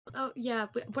Oh, yeah,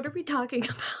 what are we talking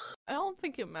about? I don't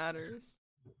think it matters.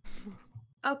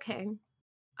 Okay,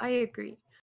 I agree.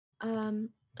 How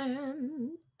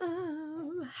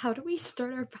do we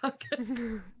start our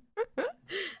podcast?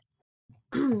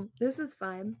 This is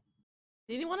fine.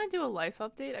 Do you want to do a life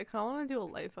update? I kind of want to do a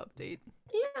life update.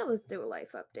 Yeah, let's do a life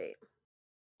update.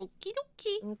 Okie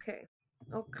dokie.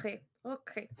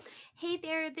 Okay. Hey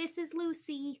there, this is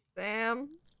Lucy. Sam.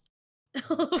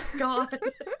 Oh, God.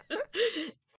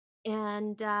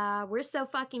 And we're so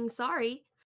fucking sorry.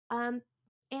 And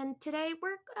today we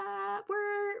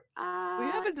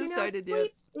haven't decided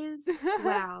sleep yet. is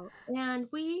wow. And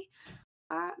we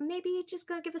are maybe just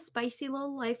gonna give a spicy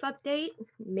little life update.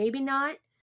 Maybe not.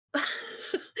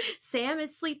 Sam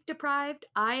is sleep deprived.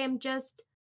 I am just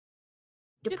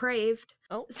depraved.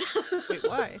 Oh, wait,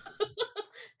 why?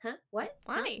 Huh? What?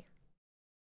 Why? Huh?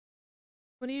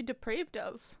 What are you depraved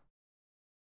of?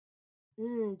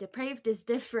 Depraved is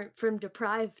different from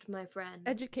deprived, my friend.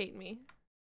 Educate me.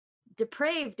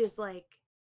 Depraved is like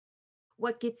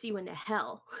what gets you into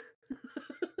hell.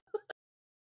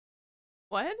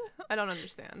 What? I don't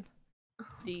understand. Oh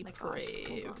my gosh, hold on.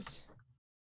 Depraved.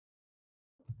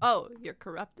 Oh, you're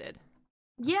corrupted.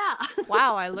 Yeah.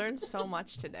 Wow, I learned so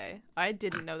much today. I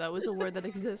didn't know that was a word that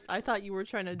exists. I thought you were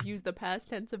trying to use the past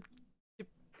tense of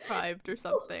deprived or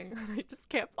something. I just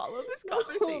can't follow this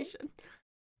conversation.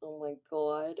 Oh my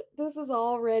god. This is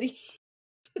already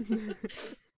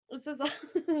this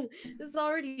is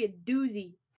already a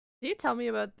doozy. Can you tell me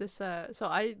about this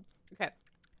okay.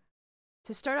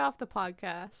 To start off the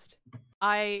podcast,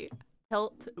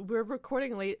 we're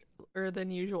recording later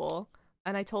than usual,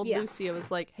 and I told Lucy, I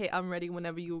was like, hey, I'm ready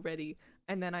whenever you're ready.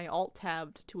 And then I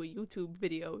alt-tabbed to a YouTube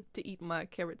video to eat my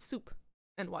carrot soup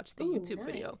and watch the YouTube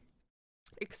video.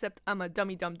 Except I'm a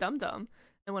dummy dum-dum-dum,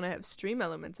 and when I have stream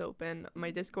elements open,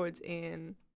 my Discord's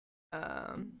in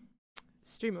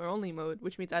streamer only mode,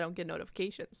 which means I don't get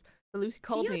notifications. So Lucy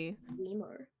called me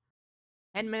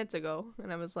 10 minutes ago,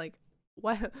 and I was like,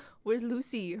 what? Where's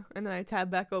Lucy? And then I tabbed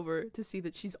back over to see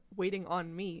that she's waiting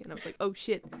on me, and I was like, oh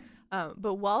shit.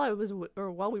 But while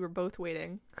we were both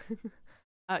waiting,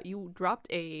 you dropped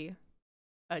a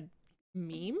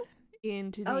meme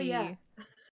into the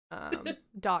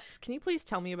docs. Can you please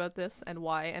tell me about this and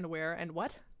why and where and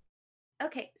what?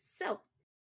 Okay, so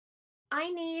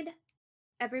I need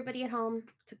everybody at home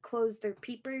to close their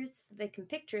peepers so they can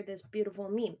picture this beautiful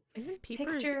meme. Isn't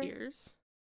peepers ears?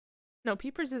 No,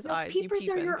 peepers is eyes. Peepers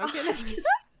are your eyes.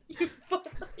 You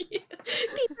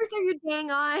peepers are your dang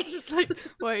eyes. It's like,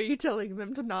 why are you telling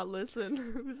them to not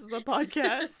listen? This is a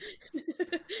podcast.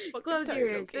 Close your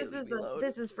ears.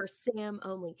 This is for Sam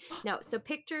only. No, so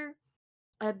picture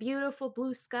a beautiful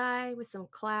blue sky with some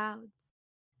clouds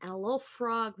and a little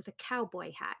frog with a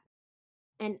cowboy hat.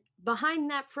 And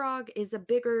behind that frog is a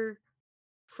bigger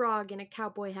frog in a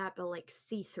cowboy hat, but like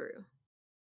see-through.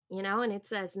 You know, and it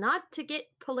says, not to get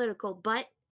political, but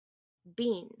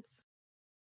beans.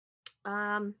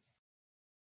 And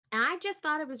I just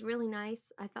thought it was really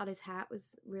nice. I thought his hat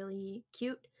was really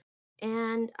cute.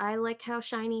 And I like how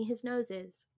shiny his nose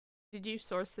is. Did you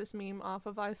source this meme off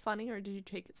of iFunny, or did you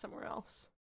take it somewhere else?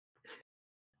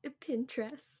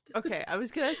 Pinterest. Okay, I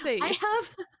was gonna say... I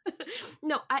have...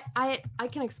 No, I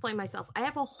can explain myself. I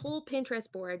have a whole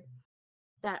Pinterest board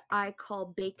that I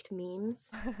call Baked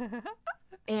Memes.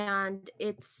 And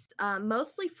it's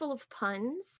mostly full of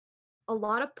puns, a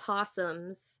lot of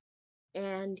possums,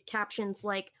 and captions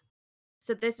like,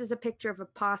 so this is a picture of a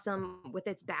possum with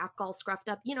its back all scruffed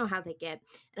up. You know how they get.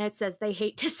 And it says they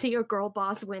hate to see a girl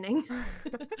boss winning.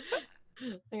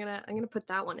 I'm gonna put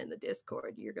that one in the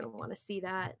Discord. You're gonna want to see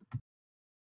that.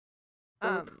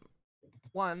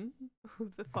 One, who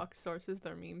the fuck sources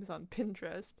their memes on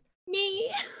Pinterest?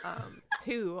 Me.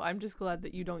 2, I'm just glad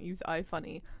that you don't use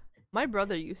iFunny. My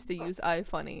brother used to use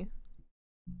iFunny.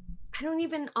 I don't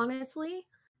even, honestly,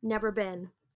 never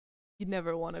been. You'd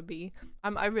never want to be.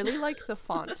 I really like the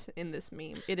font in this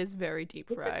meme. It is very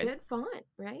deep fried. It's a good font,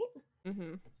 right?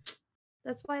 Mm-hmm.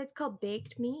 That's why it's called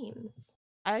Baked Memes.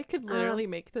 I could literally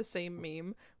make the same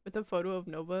meme with a photo of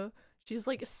Nova. She's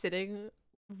like sitting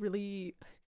really...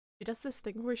 She does this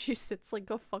thing where she sits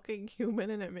like a fucking human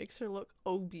and it makes her look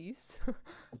obese.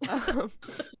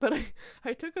 But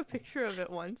I took a picture of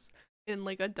it once in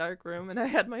like a dark room and I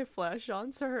had my flash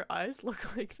on so her eyes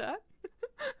look like that.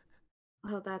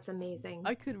 Oh, that's amazing.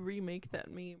 I could remake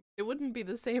that meme. It wouldn't be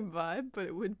the same vibe, but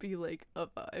it would be like a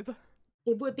vibe.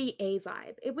 It would be a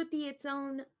vibe. It would be its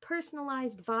own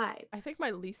personalized vibe. I think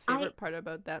my least favorite part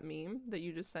about that meme that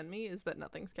you just sent me is that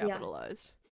nothing's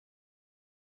capitalized.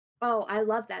 Oh, I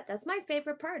love that. That's my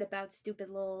favorite part about stupid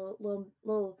little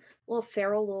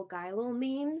feral little guy little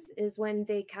memes is when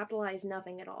they capitalize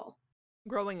nothing at all.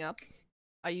 Growing up,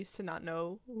 I used to not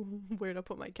know where to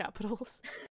put my capitals.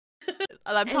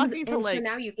 I'm talking to so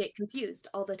now you get confused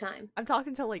all the time. I'm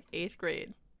talking to like 8th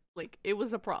grade. Like, it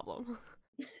was a problem.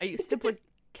 I used to put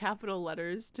capital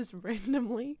letters just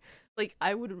randomly. Like,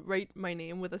 I would write my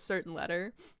name with a certain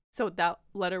letter, so that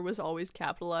letter was always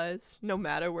capitalized, no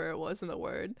matter where it was in the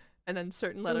word. And then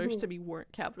certain letters to me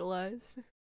weren't capitalized.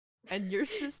 And your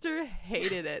sister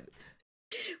hated it.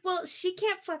 Well, she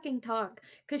can't fucking talk,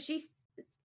 because she's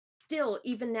still,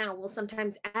 even now, will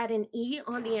sometimes add an E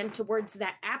on the end to words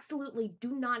that absolutely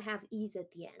do not have E's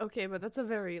at the end. Okay, but that's a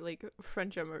very, like,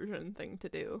 French immersion thing to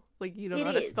do. Like, you don't know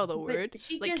how to spell the word.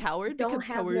 She like, just coward don't becomes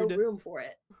have coward. no room for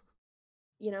it.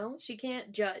 You know? She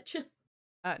can't judge.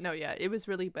 No, yeah, it was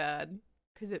really bad,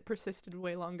 because it persisted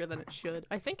way longer than it should.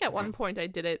 I think at one point I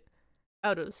did it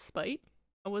out of spite.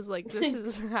 I was like, this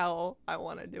is how I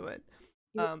want to do it.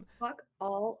 Fuck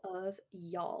all of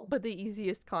y'all. But the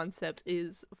easiest concept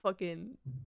is fucking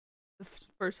the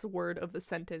first word of the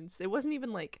sentence. It wasn't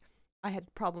even like I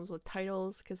had problems with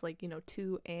titles, because, like, you know,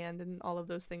 to and all of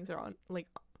those things are on, like,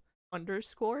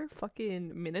 underscore,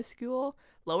 fucking minuscule,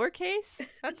 lowercase.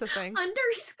 That's a thing.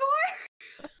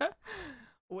 Underscore?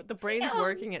 The brain's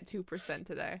working at 2%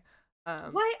 today.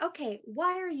 Why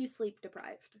are you sleep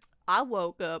deprived? I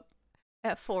woke up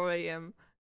at 4 a.m.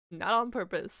 not on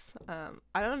purpose. I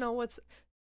don't know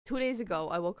 2 days ago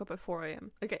I woke up at 4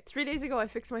 a.m. Okay, 3 days ago I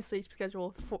fixed my sleep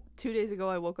schedule. 2 days ago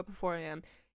I woke up at 4 a.m.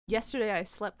 Yesterday I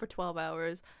slept for 12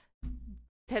 hours.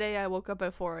 Today I woke up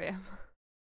at 4 a.m.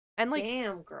 And, like,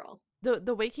 damn, girl.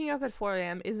 The waking up at 4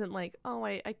 a.m. isn't like, oh,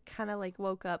 I kind of, like,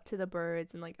 woke up to the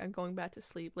birds and, like, I'm going back to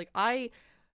sleep. Like, I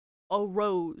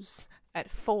arose at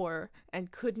 4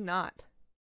 and could not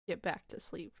get back to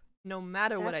sleep, no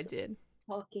matter what I did.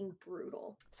 Fucking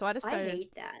brutal. So I decided. I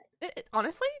hate that.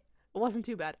 Honestly, it wasn't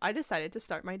too bad. I decided to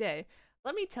start my day.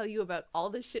 Let me tell you about all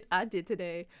the shit I did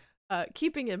today.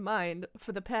 Keeping in mind,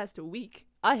 for the past week,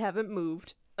 I haven't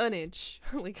moved an inch.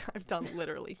 Like, I've done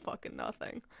literally fucking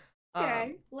nothing.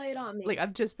 Okay, lay it on me. Like,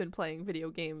 I've just been playing video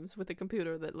games with a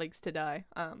computer that likes to die.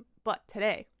 But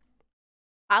today,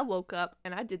 I woke up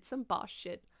and I did some boss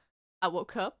shit. I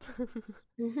woke up.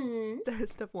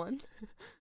 That's step one.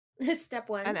 Step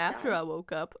one. And after I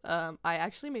woke up, I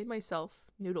actually made myself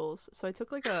noodles. So I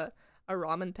took, like, a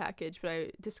ramen package, but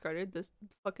I discarded this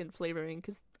fucking flavoring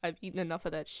because I've eaten enough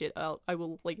of that shit. I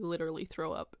will, like, literally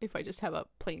throw up if I just have a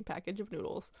plain package of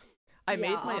noodles. I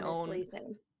made my own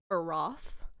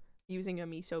broth using a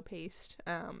miso paste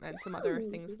and some other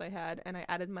things that I had, and I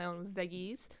added my own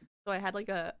veggies. So I had, like,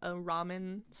 a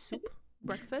ramen soup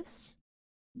breakfast,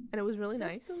 and it was really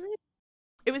nice. Delicious.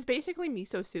 It was basically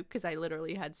miso soup because I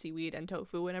literally had seaweed and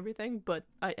tofu and everything, but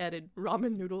I added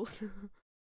ramen noodles.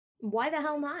 Why the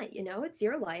hell not? You know, it's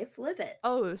your life. Live it.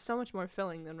 Oh, it was so much more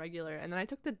filling than regular. And then I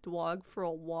took the dog for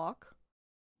a walk.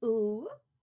 Ooh.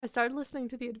 I started listening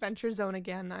to the Adventure Zone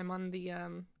again. I'm on the,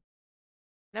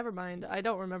 never mind. I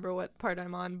don't remember what part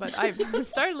I'm on, but I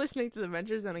started listening to the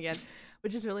Adventure Zone again,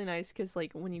 which is really nice because,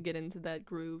 like, when you get into that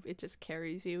groove, it just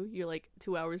carries you. You're, like,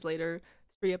 2 hours later,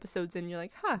 3 episodes in, you're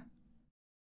like, huh,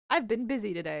 I've been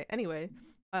busy today. Anyway,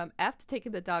 after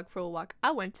taking the dog for a walk,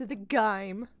 I went to the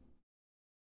gym.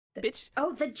 Bitch.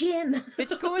 Oh, the gym.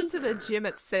 Bitch going to the gym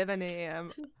at 7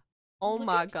 a.m. Oh Look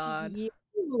my at god. you.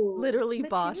 Literally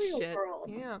boss Material shit. girl.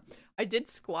 Yeah. I did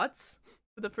squats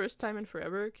for the first time in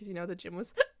forever because, you know, the gym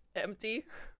was empty.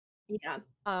 Yeah.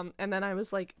 And then I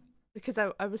was like, because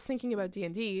I was thinking about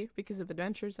D&D because of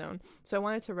Adventure Zone, so I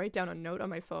wanted to write down a note on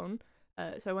my phone.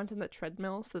 So I went on the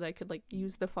treadmill so that I could, like,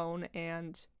 use the phone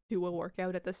and do a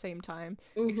workout at the same time.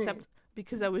 Except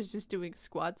because I was just doing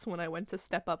squats, when I went to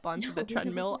step up onto the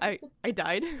treadmill, I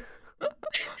died.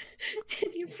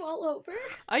 Did you fall over?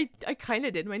 I kind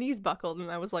of did. My knees buckled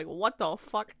and I was like, what the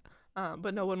fuck?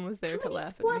 But no one was there to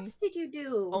laugh at me. How many squats did you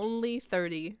do? Only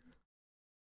 30.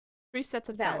 3 sets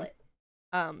of 10.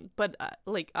 Valid. But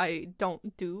like, I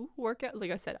don't do workout. Like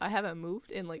I said, I haven't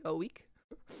moved in like a week.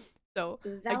 So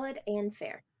valid and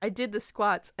fair. I did the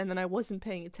squats and then I wasn't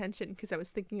paying attention because I was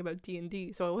thinking about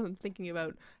D&D, so I wasn't thinking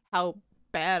about how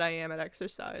bad I am at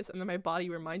exercise. And then my body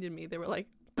reminded me. They were like,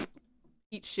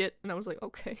 eat shit, and I was like,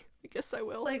 okay, I guess I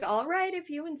will. Like, all right, if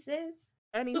you insist.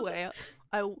 Anyway,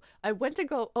 I went to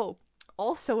go. Oh,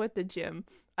 also at the gym,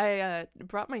 I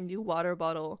brought my new water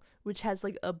bottle, which has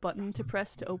like a button to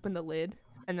press to open the lid,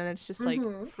 and then it's just like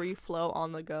free flow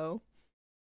on the go.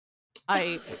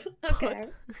 I okay.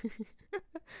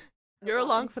 You're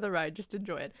along for the ride. Just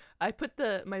enjoy it. I put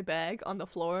my bag on the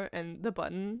floor and the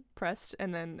button pressed,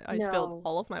 and then I spilled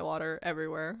all of my water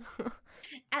everywhere.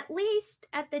 At least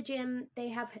at the gym, they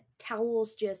have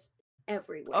towels just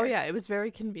everywhere. Oh yeah, it was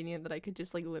very convenient that I could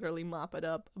just like literally mop it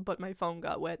up, but my phone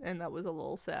got wet and that was a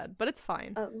little sad, but it's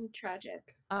fine.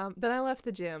 Tragic. Then I left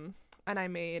the gym and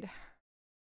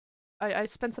I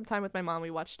spent some time with my mom.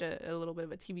 We watched a little bit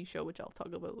of a TV show, which I'll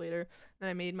talk about later. Then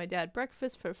I made my dad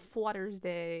breakfast for Father's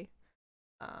Day.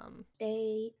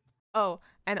 Oh,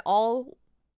 and all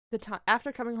the time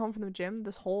after coming home from the gym,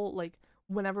 this whole like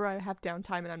whenever I have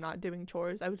downtime and I'm not doing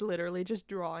chores, I was literally just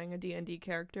drawing a D&D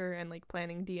character and like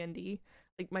planning D&D.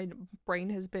 Like my brain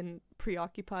has been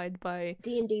preoccupied by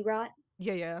D&D rot.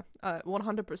 Yeah,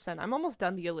 100%. I'm almost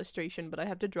done the illustration, but I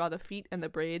have to draw the feet and the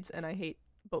braids, and I hate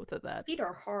both of that. Feet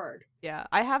are hard. Yeah,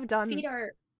 I have done. Feet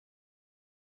are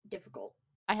difficult.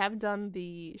 I have done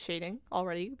the shading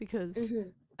already because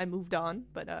I moved on,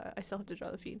 but I still have to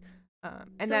draw the feet.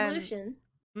 And Solution.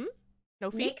 Then, no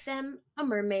feet. Make them a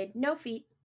mermaid, no feet.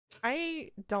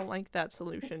 I don't like that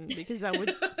solution because that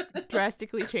would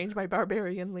drastically change my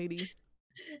barbarian lady.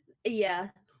 Yeah.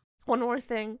 One more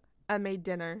thing, I made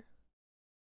dinner.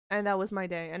 And that was my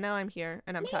day, and now I'm here,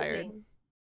 and I'm tired.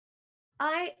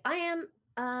 I am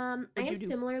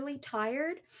similarly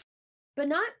tired, but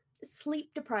not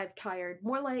sleep deprived tired.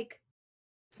 More like,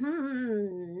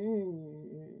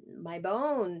 my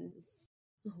bones.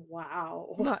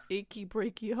 Wow. My achy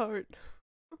breaky heart.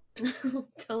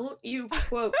 Don't you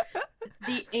quote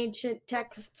the ancient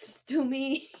texts to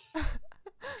me.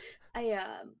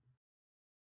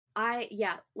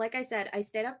 Like I said, I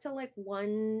stayed up till like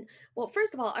 1. Well,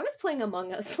 first of all, I was playing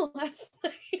Among Us last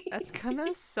night. That's kind of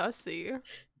sussy.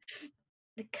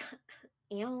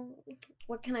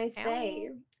 What can I say?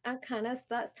 I'm kind of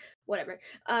sus. Whatever.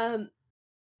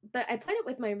 But I played it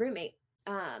with my roommate.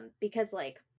 Because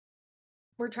like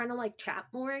we're trying to like chat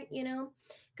more, you know,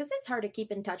 because it's hard to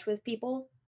keep in touch with people.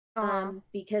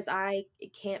 Because I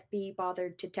can't be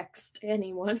bothered to text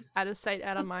anyone. Out of sight,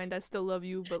 out of mind. I still love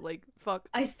you, but like, fuck.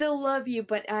 I still love you,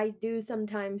 but I do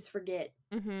sometimes forget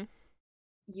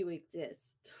you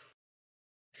exist.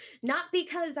 Not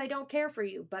because I don't care for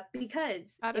you, but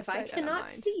because if I cannot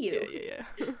see you. Yeah.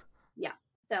 Yeah.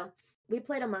 So we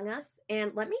played Among Us,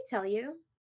 and let me tell you,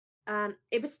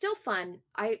 it was still fun.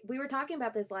 We were talking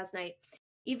about this last night.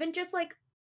 Even just like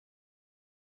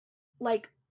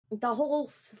the whole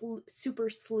super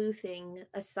sleuthing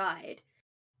aside,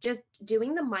 just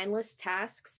doing the mindless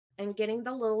tasks and getting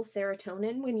the little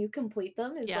serotonin when you complete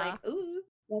them is like, ooh,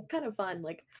 that's kind of fun.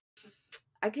 Like,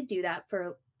 I could do that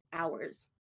for hours.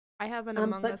 I have an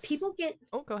Among Us. But people get...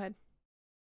 Oh, go ahead.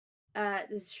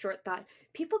 This is a short thought.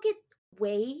 People get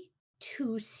way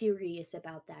too serious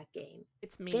about that game.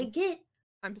 It's me. They get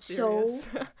I'm serious.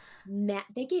 So mad.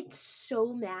 They get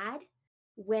so mad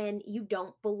when you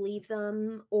don't believe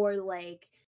them or like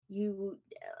you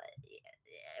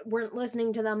weren't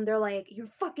listening to them. They're like, you're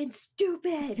fucking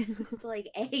stupid. It's like,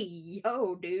 hey,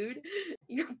 yo, dude,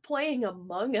 you're playing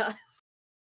Among Us.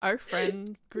 Our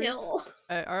friend group,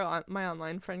 my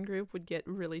online friend group would get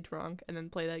really drunk and then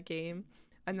play that game,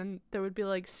 and then there would be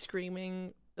like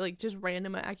screaming, like just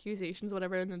random accusations,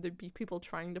 whatever, and then there'd be people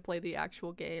trying to play the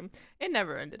actual game. It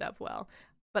never ended up well.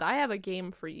 But I have a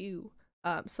game for you.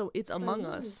 So it's Among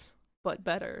Us, but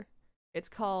better. It's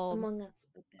called Among Us,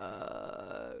 but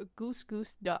better. Goose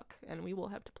Goose Duck, and we will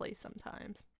have to play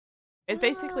sometimes. It's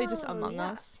basically just Among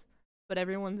Us, but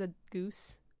everyone's a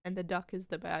goose, and the duck is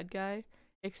the bad guy,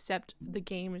 except the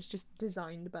game is just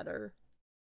designed better.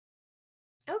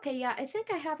 Okay, yeah, I think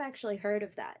I have actually heard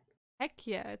of that. Heck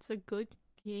yeah, it's a good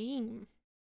game.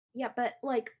 Yeah, but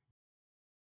like,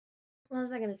 what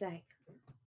was I gonna say?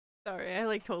 Sorry, I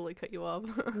like totally cut you off.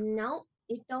 No,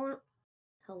 it don't.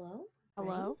 Hello?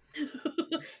 Hello?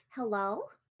 Hello?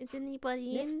 Is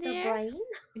anybody Mr. in there? Brain?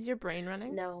 Is your brain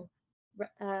running? No.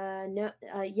 No,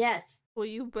 yes. Well,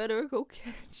 you better go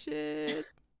catch it.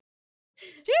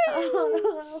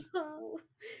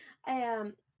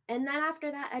 And then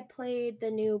after that, I played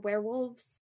the new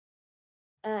Werewolves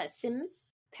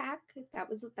Sims pack. That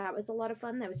was a lot of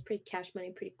fun. That was pretty cash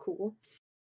money, pretty cool.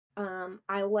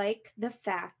 I like the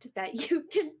fact that you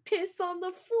can piss on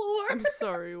the floor. I'm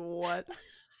sorry, what?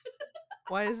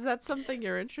 Why is that something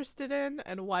you're interested in?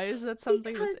 And why is that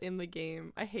something that's in the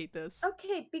game? I hate this.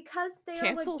 Okay, because they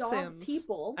are like dog Sims.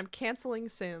 people. I'm canceling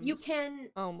Sims. You can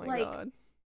oh my god.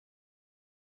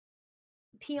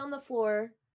 Pee on the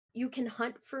floor. You can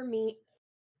hunt for meat.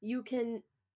 You can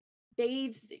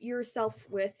bathe yourself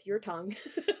with your tongue.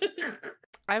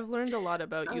 I've learned a lot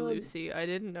about you, Lucy. I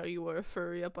didn't know you were a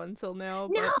furry up until now.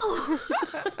 No, I'm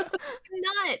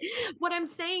not. What I'm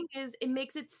saying is it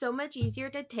makes it so much easier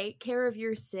to take care of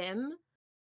your sim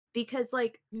because,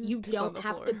 like, you don't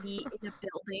have to be in a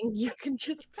building. You can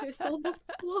just piss on the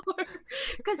floor.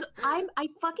 Because I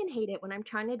fucking hate it when I'm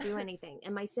trying to do anything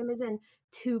and my sim is in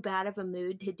too bad of a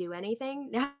mood to do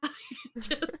anything. Now you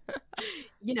just,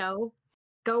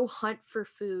 go hunt for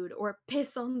food or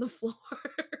piss on the floor.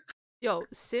 Yo,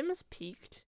 Sims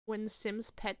peaked when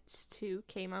Sims Pets 2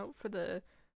 came out for the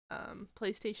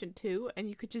PlayStation 2, and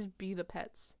you could just be the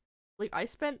pets. Like, I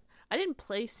didn't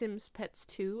play Sims Pets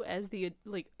 2 as the,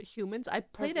 humans. I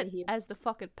played it as the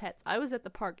fucking pets. I was at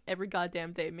the park every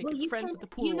goddamn day making friends with the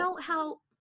pool. You know how,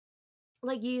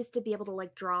 you used to be able to,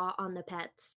 draw on the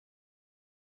pets?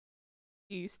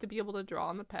 You used to be able to draw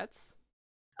on the pets?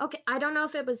 Okay, I don't know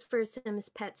if it was for Sims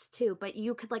Pets 2, but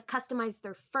you could, customize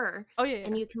their fur. Oh, yeah.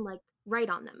 And you can,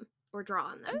 write on them or draw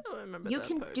on them. I don't remember you that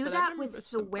can part, do that with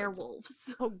the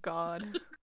werewolves. Oh, God.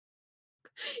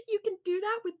 You can do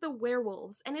that with the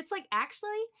werewolves. And it's, actually,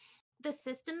 the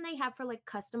system they have for,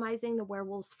 customizing the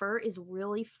werewolf's fur is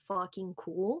really fucking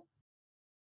cool.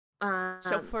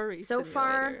 So furry So simulator.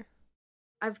 far,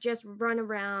 I've just run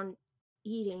around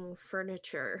eating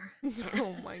furniture.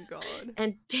 Oh my god.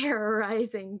 And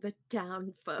terrorizing the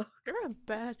town folk. You're a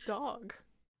bad dog.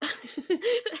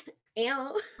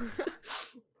 Ew.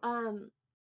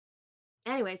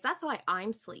 Anyways, that's why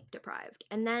I'm sleep deprived.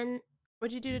 And then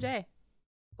what'd you do today?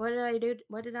 What did I do?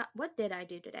 What did I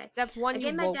do today? Step one,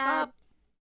 you woke up.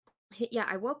 Yeah,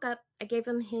 I woke up. I gave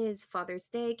him his Father's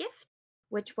Day gift,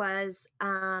 which was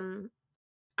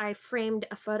I framed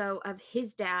a photo of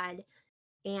his dad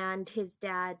and his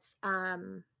dad's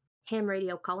ham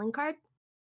radio calling card.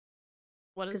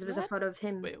 What is that? Because it was a photo of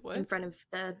him in front of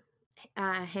the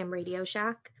ham Radio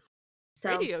Shack. So,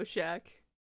 Radio Shack?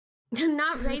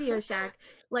 Not Radio Shack.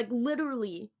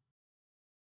 Literally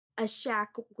a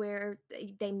shack where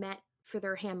they met for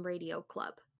their ham radio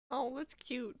club. Oh, that's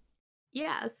cute.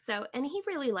 Yeah, so, and he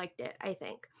really liked it, I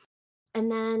think. And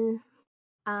then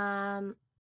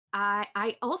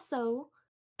I also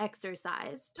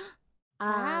exercised.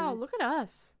 Wow, look at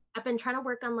us. I've been trying to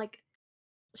work on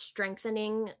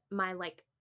strengthening my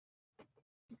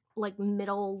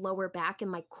middle lower back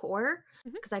and my core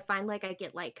because I find I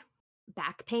get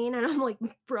back pain and I'm like,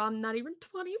 bro, I'm not even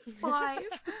 25.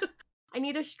 I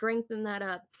need to strengthen that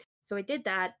up. So I did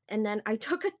that, and then I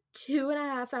took a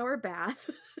 2.5-hour bath.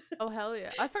 Oh hell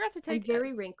yeah! I forgot to take. I'm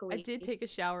very wrinkly. I did take a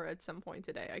shower at some point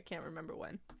today. I can't remember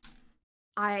when.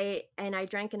 I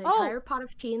drank an entire pot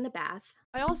of tea in the bath.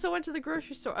 I also went to the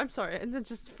grocery store. I'm sorry, and then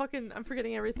just fucking, I'm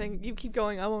forgetting everything. You keep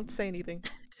going. I won't say anything.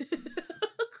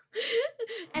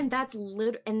 And that's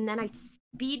and then I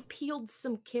speed peeled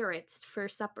some carrots for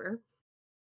supper.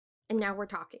 And now we're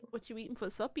talking. What you eating for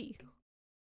suppy?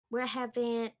 We're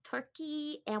having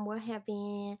turkey and we're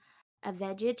having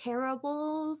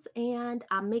vegetables and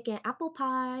I'm making apple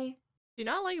pie. Do you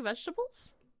not like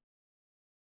vegetables?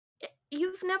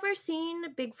 You've never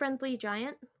seen Big Friendly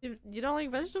Giant? You don't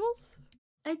like vegetables?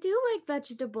 I do like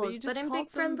vegetables, but in Big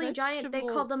Friendly Giant they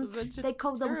call them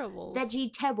vegetables.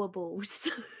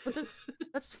 But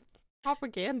that's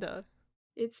propaganda.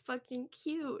 It's fucking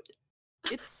cute.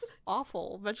 It's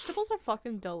awful. Vegetables are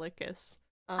fucking delicious.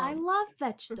 I love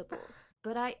vegetables,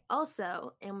 but I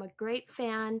also am a great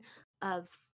fan of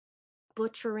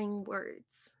butchering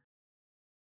words.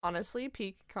 Honestly,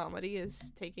 peak comedy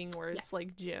is taking words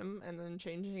like gym and then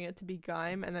changing it to be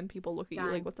gime, and then people look at you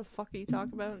like, what the fuck are you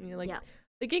talking about? And you're like,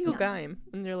 the Gingle Gime.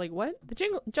 And they're like, what?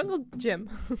 The Jungle Gym.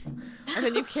 And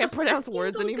then you can't pronounce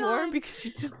words anymore because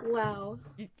you just... Wow.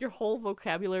 Your whole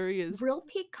vocabulary is... Real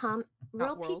peak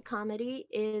comedy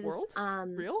is... World?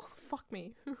 Real? Fuck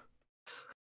me.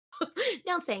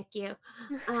 No, thank you.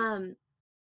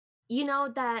 You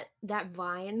know that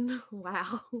Vine?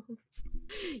 Wow.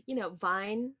 You know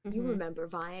Vine? You remember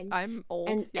Vine? I'm old.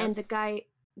 And yes. and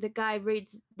the guy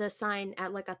reads the sign at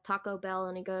a Taco Bell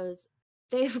and he goes,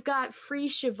 "They've got free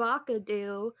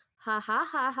Shavakadu. Ha ha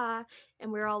ha ha."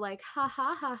 And we're all like, ha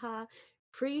ha ha ha.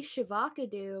 Free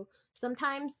Shavakadu.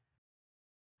 Sometimes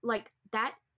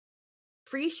that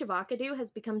free Shavakadu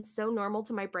has become so normal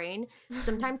to my brain.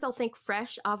 Sometimes I'll think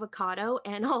fresh avocado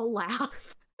and I'll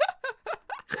laugh.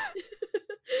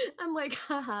 I'm like,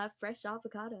 haha, fresh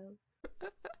avocado.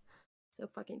 So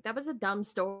fucking, that was a dumb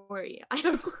story. I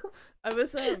am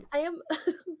what's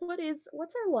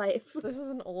our life? This is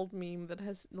an old meme that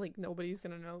has nobody's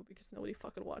gonna know because nobody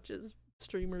fucking watches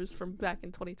streamers from back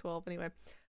in 2012. Anyway,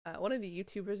 one of the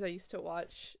YouTubers I used to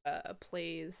watch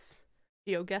plays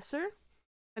GeoGuessr.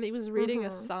 And he was reading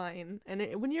a sign, and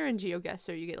when you're in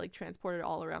GeoGuessr, you get like transported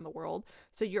all around the world,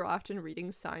 so you're often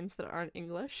reading signs that aren't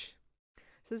English.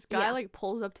 So this guy like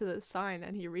pulls up to the sign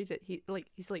and he reads it.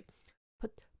 He's like,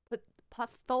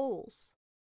 potholes,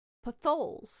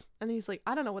 potholes, and he's like,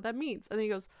 I don't know what that means. And then he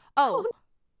goes, oh,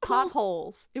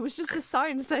 potholes. It was just a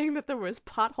sign saying that there was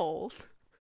potholes.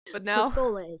 But now,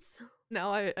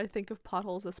 now I think of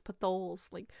potholes as potholes.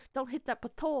 Like, don't hit that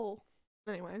pothole.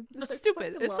 Anyway, it's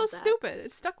stupid. It's so stupid.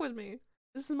 It stuck with me.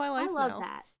 This is my life now. I love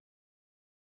that.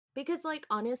 Because, like,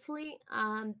 honestly,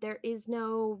 there is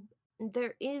no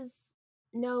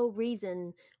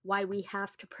reason why we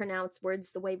have to pronounce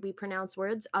words the way we pronounce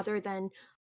words, other than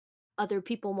other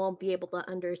people won't be able to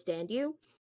understand you.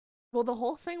 Well, the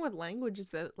whole thing with language is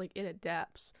that, like, it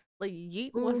adapts. Like,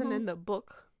 yeet wasn't in the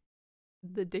book,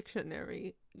 the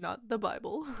dictionary, not the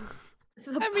Bible.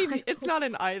 I mean, it's not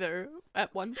in either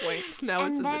at one point. Now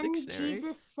it's in the dictionary. And then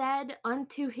Jesus said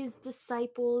unto his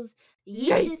disciples,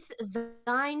 yeeteth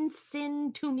thine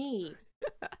sin to me.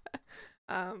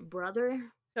 Brother.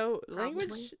 So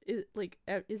language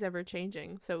is ever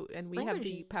changing. So, and we have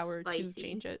the power to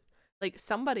change it. Like,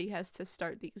 somebody has to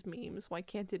start these memes. Why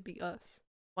can't it be us?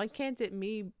 Why can't it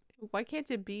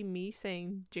be me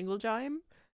saying jingle jime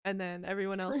and then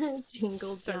everyone else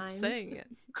starts saying it?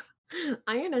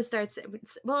 I'm gonna start saying,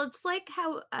 well, it's like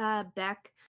how Beck,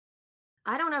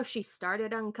 I don't know if she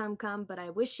started on Cum Cum, but I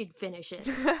wish she'd finish it.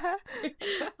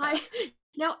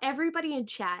 Everybody in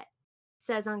chat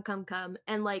says on Cum Cum,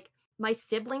 and like my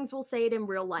siblings will say it in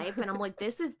real life, and I'm like,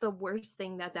 this is the worst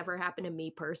thing that's ever happened to me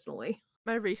personally.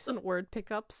 My recent word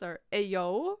pickups are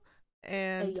ayo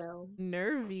and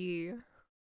nervy.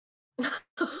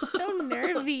 So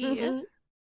nervy.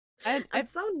 I'm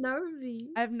so nervy.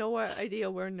 I have no idea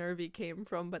where nervy came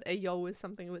from, but ayo is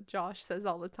something that Josh says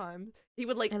all the time. He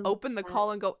would like open the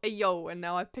call and go ayo, and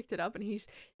now I've picked it up, and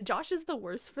Josh is the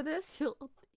worst for this.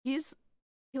 He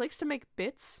likes to make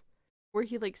bits where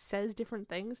he like says different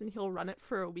things and he'll run it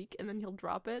for a week and then he'll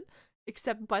drop it.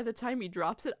 Except by the time he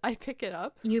drops it, I pick it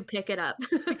up. You pick it up.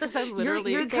 Because I'm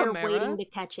literally you're there waiting to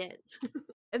catch it.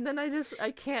 And then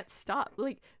I can't stop.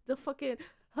 Like, the fucking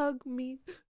hug me,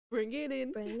 bring it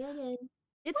in. Bring it in.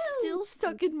 It's still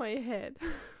stuck in my head.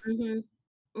 And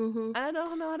I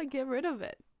don't know how to get rid of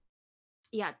it.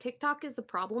 Yeah, TikTok is a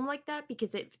problem like that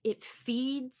because it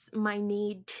feeds my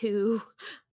need to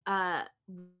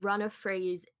run a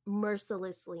phrase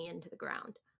mercilessly into the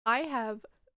ground. I have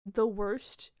the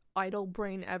worst idle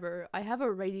brain ever. I have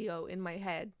a radio in my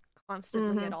head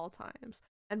constantly at all times.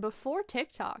 And before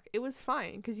TikTok, it was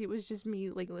fine because it was just me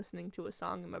like listening to a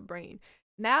song in my brain.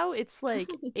 Now it's like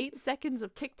 8 seconds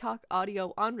of TikTok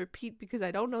audio on repeat because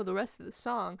I don't know the rest of the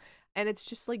song, and it's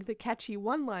just like the catchy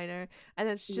one-liner, and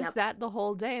it's just that the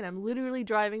whole day, and I'm literally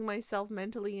driving myself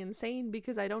mentally insane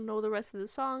because I don't know the rest of the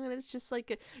song, and it's just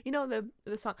like, you know,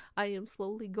 the song I am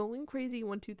slowly going crazy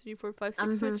 1 2 3 4 5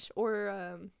 6 switch,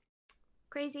 or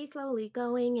crazy slowly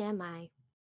going am I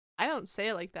don't say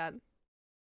it like that.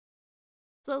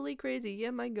 Slowly crazy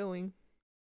am I going.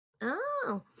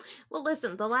 Oh, well,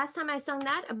 listen, the last time I sung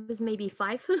that, I was maybe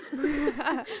 5.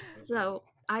 So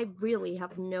I really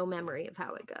have no memory of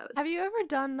how it goes. Have you ever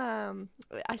done,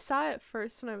 I saw it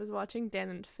first when I was watching Dan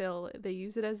and Phil. They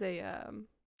use it as a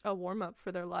warm-up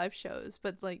for their live shows,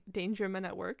 but like Danger Men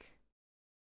at Work.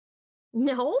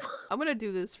 No. I'm gonna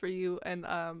do this for you, and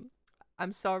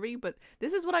I'm sorry, but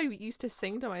this is what I used to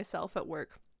sing to myself at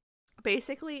work.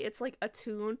 Basically, it's like a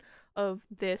tune of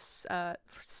this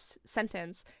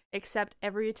sentence, except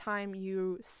every time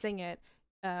you sing it,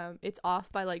 it's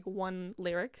off by like one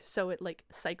lyric, so it like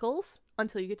cycles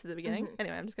until you get to the beginning.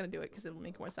 Anyway, I'm just gonna do it because it'll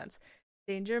make more sense.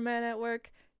 Danger men at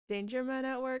work, danger men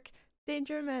at work,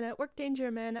 danger men at work,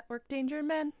 danger men at work, danger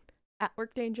men at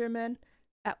work, danger men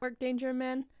at work, danger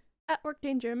men at work,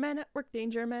 danger men at work,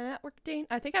 danger men at work, Dane.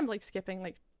 I think I'm like skipping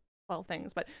like 12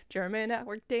 things, but German at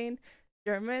work, Dane,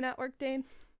 German at work, Dane,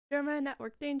 German at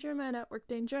work, Dane, German at work,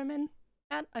 Dane, German.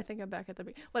 And I think I'm back at the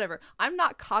beginning. Whatever. I'm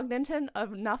not cognizant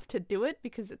enough to do it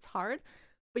because it's hard.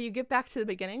 But you get back to the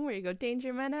beginning where you go,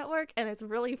 danger men at work, and it's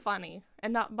really funny.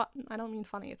 And I don't mean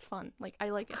funny, it's fun. Like, I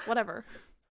like it. Whatever.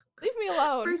 Leave me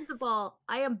alone. First of all,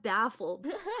 I am baffled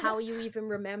how you even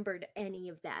remembered any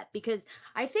of that, because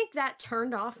I think that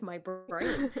turned off my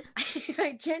brain.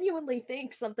 I genuinely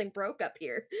think something broke up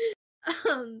here.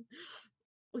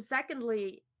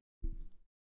 Secondly,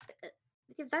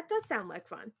 that does sound like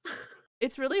fun.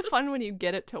 It's really fun when you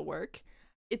get it to work.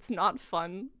 It's not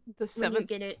fun the 7th. When you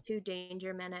get it to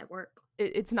danger men at work.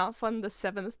 It's not fun the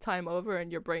 7th time over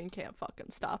and your brain can't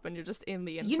fucking stop and you're just in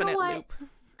the infinite loop.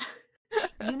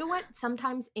 You know what?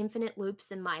 Sometimes infinite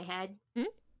loops in my head.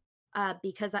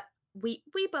 because we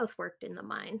both worked in the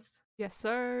mines. Yes,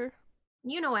 sir.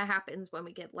 You know what happens when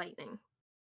we get lightning.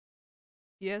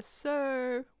 Yes,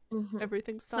 sir.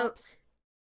 Everything stops.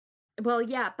 Well,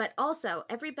 yeah, but also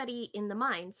everybody in the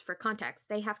mines, for context,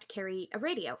 they have to carry a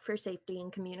radio for safety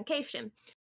and communication.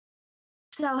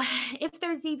 So if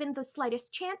there's even the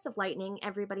slightest chance of lightning,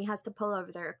 everybody has to pull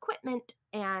over their equipment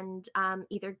and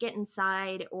either get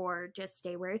inside or just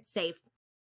stay where it's safe.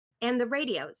 And the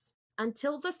radios,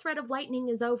 until the threat of lightning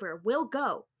is over, will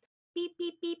go beep,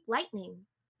 beep, beep, lightning,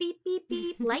 beep, beep,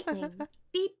 beep, lightning,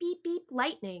 beep, beep, beep,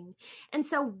 lightning. And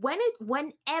so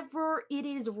whenever it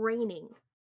is raining,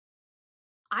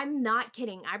 I'm not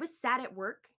kidding. I was sat at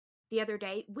work the other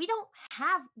day. We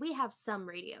have some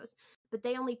radios, but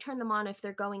they only turn them on if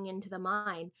they're going into the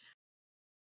mine.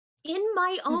 In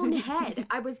my own head,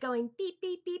 I was going beep,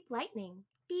 beep, beep, lightning,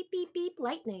 beep, beep, beep,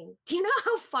 lightning. Do you know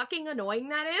how fucking annoying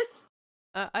that is?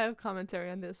 I have commentary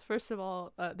on this. First of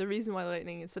all, the reason why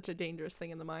lightning is such a dangerous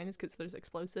thing in the mine is because there's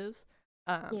explosives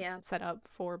set up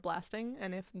for blasting,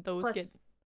 and if those get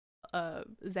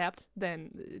zapped,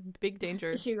 then big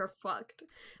danger. You're fucked.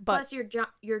 But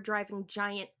plus you're driving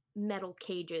giant metal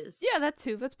cages. Yeah, that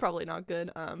too. That's probably not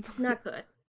good. Not good.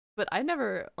 But I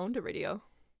never owned a radio.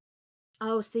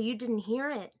 Oh, so you didn't hear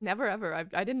it? Never ever.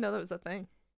 I didn't know that was a thing.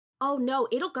 Oh no,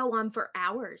 it'll go on for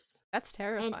hours. That's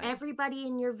terrifying. And everybody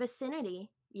in your vicinity,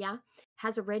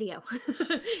 has a radio.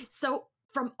 So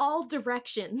from all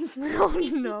directions. Oh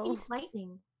beep, no. Beep, beep,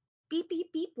 lightning. Beep,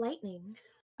 beep, beep, lightning.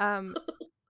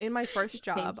 In my first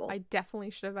job, painful. I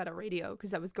definitely should have had a radio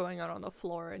because I was going out on the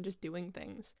floor and just doing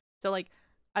things. So like,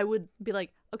 I would be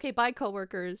like, okay, bye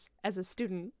coworkers, as a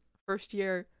student, first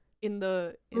year in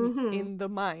the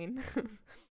mine,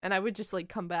 and I would just like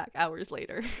come back hours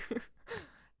later.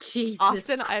 Jesus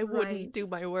Often Christ. I wouldn't do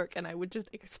my work and I would just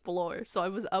explore. So I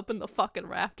was up in the fucking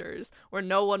rafters where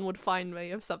no one would find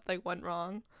me if something went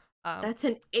wrong. That's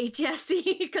an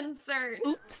HSE concern.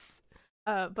 Oops.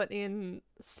 But in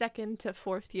second to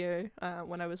fourth year,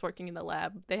 when I was working in the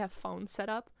lab, they have phones set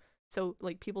up. So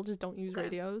like people just don't use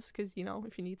radios because, you know,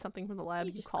 if you need something from the lab,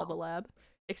 you call the lab.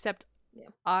 Except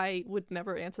I would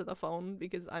never answer the phone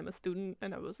because I'm a student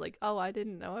and I was like, oh, I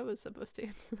didn't know I was supposed to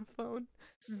answer the phone.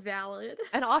 Valid.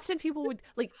 And often people would,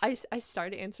 like, I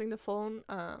started answering the phone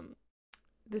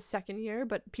the second year,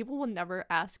 but people will never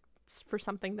ask for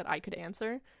something that I could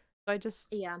answer. So I just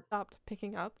stopped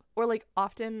picking up. Or like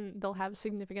often they'll have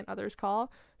significant others call.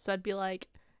 So I'd be like,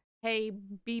 hey,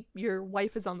 beep, your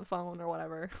wife is on the phone or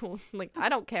whatever. Like, I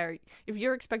don't care. If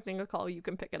you're expecting a call, you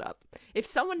can pick it up. If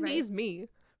someone needs me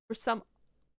for some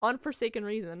unforsaken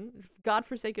reason,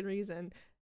 godforsaken reason,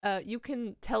 you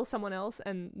can tell someone else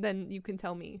and then you can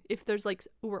tell me. If there's like,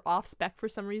 we're off spec for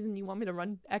some reason, you want me to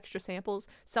run extra samples,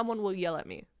 someone will yell at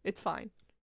me. It's fine.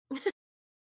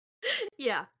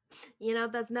 Yeah. You know,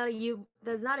 that's not a you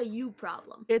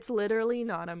problem. It's literally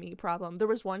not a me problem. There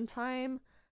was one time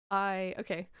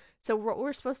so what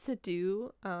we're supposed to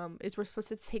do is we're supposed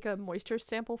to take a moisture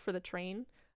sample for the train.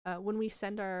 When we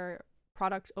send our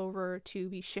product over to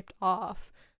be shipped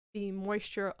off, the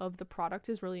moisture of the product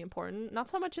is really important. Not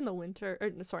so much in the winter,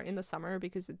 in the summer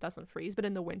because it doesn't freeze, but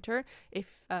in the winter,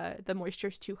 if the moisture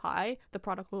is too high, the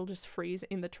product will just freeze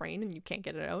in the train and you can't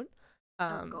get it out.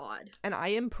 Oh God. And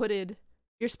I inputted,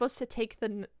 you're supposed to take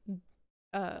you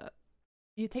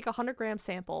take a 100-gram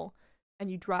sample and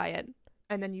you dry it,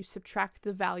 and then you subtract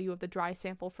the value of the dry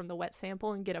sample from the wet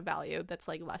sample and get a value that's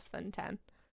like less than 10.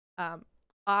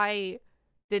 I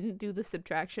didn't do the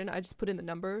subtraction. I just put in the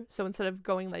number. So instead of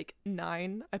going like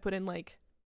 9, I put in like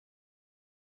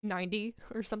 90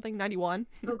 or something, 91.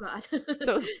 Oh God.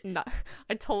 So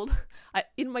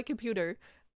in my computer,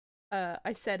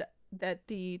 I said that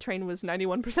the train was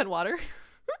 91% water.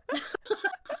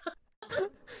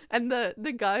 And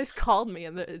the guys called me,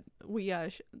 and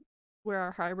where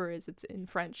our harbor is, it's in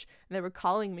French, and they were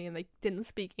calling me and they didn't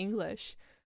speak English,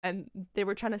 and they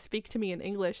were trying to speak to me in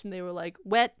English, and they were like,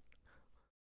 wet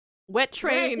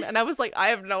train. And I was like, I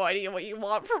have no idea what you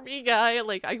want from me, guy.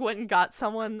 Like, I went and got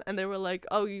someone and they were like,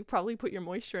 oh, you probably put your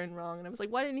moisture in wrong. And I was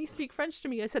like, why didn't he speak French to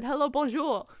me? I said, hello,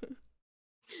 bonjour.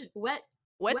 Wet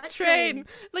train.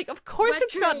 Like, of course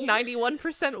it's not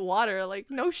 91% water. Like,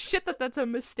 no shit that's a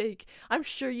mistake. I'm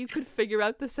sure you could figure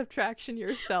out the subtraction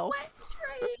yourself. Wet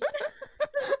train.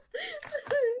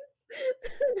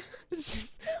 It's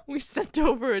just, we sent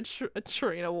over a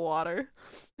train of water.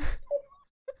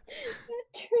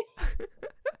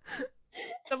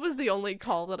 That was the only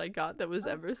call that I got that was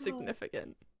ever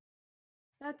significant.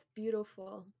 That's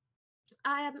beautiful.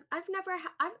 I've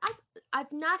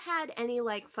not had any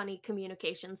like funny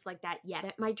communications like that yet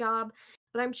at my job.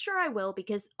 but I'm sure I will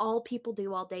because all people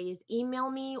do all day is email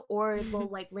me or they'll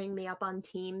like ring me up on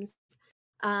Teams.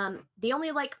 The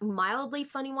only like mildly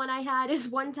funny one I had is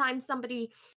one time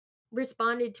somebody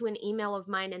responded to an email of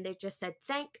mine and they just said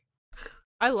thank.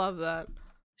 I love that.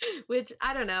 Which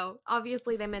I don't know.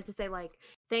 Obviously, they meant to say like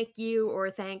thank you or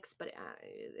thanks, but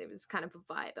it was kind of a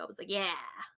vibe. I was like, yeah.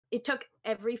 It took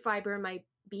every fiber in my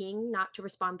being not to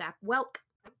respond back. Welk.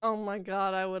 Oh my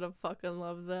god, I would have fucking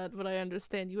loved that, but I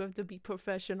understand you have to be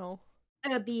professional.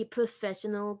 Be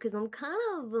professional because I'm kind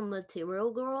of a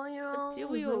material girl, you know.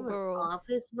 Material girl.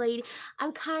 Office lady.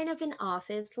 I'm kind of an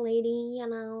office lady,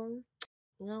 you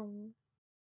know.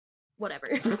 Whatever.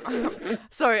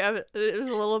 Sorry, it was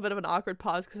a little bit of an awkward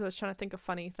pause because I was trying to think of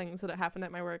funny things that happened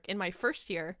at my work. In my first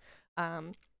year,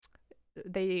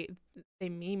 they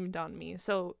memed on me.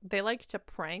 So they like to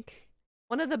prank.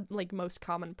 One of the like most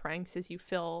common pranks is you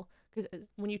fill, because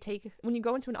when you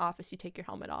go into an office, you take your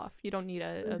helmet off. You don't need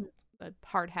a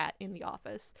hard hat in the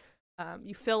office.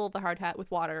 You fill the hard hat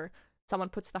with water. Someone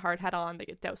puts the hard hat on. They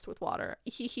get doused with water.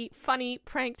 Funny,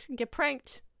 pranked, get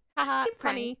pranked. Haha,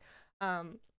 funny.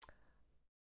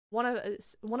 One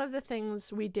of the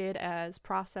things we did as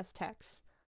process techs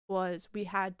was we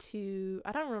had to,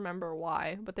 I don't remember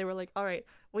why, but they were like, all right,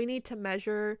 we need to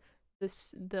measure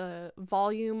the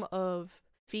volume of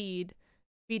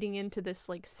feeding into this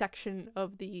like section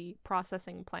of the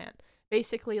processing plant.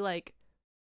 Basically, like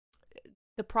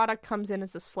the product comes in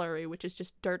as a slurry, which is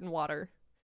just dirt and water,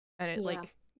 and it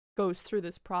like goes through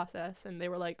this process. And they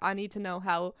were like, I need to know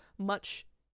how much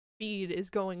feed is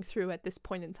going through at this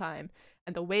point in time.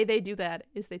 And the way they do that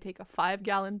is they take a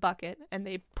 5-gallon bucket and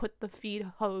they put the feed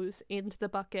hose into the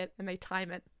bucket and they time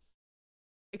it.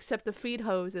 Except the feed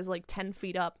hose is like 10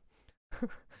 feet up.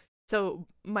 So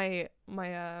my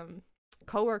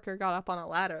coworker got up on a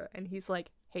ladder and he's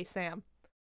like, hey Sam,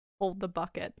 hold the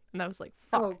bucket. And I was like,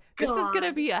 fuck, this is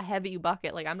gonna be a heavy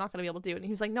bucket, like I'm not gonna be able to do it. And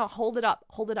he was like, no, hold it up.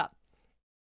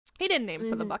 He didn't aim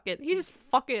for the bucket. He just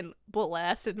fucking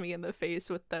blasted me in the face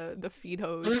with the feed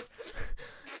hose.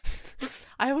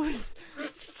 I was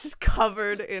just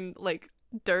covered in like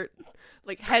dirt,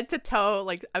 like head to toe.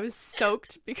 Like I was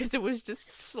soaked because it was just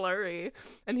slurry.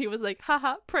 And he was like,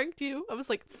 haha, pranked you. I was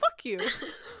like, fuck you.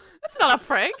 That's not a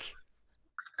prank.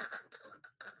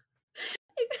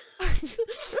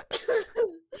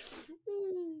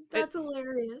 That's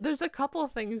hilarious. There's a couple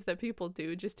of things that people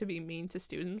do just to be mean to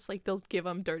students. Like they'll give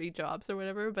them dirty jobs or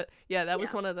whatever. But yeah, that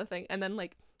was one of the things. And then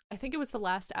like, I think it was the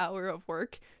last hour of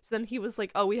work. So then he was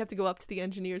like, oh, we have to go up to the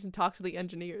engineers and talk to the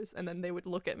engineers. And then they would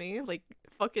look at me like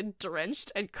fucking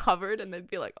drenched and covered. And they'd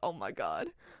be like, oh my God.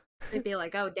 They'd be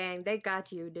like, oh, dang, they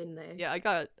got you, didn't they? Yeah, I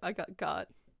got.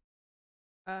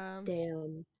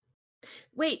 Damn.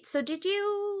 Wait, so did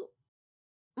you,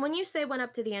 when you say went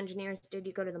up to the engineers, did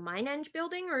you go to the Mine Eng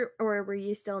building or were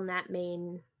you still in that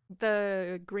main?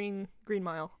 The Green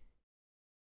Mile.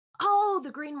 Oh,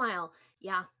 the Green Mile.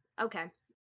 Yeah. Okay.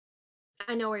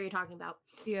 I know where you're talking about.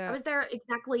 Yeah. I was there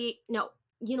no,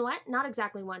 you know what? Not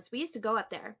exactly once. We used to go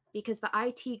up there because the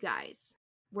IT guys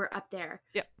were up there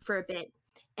for a bit.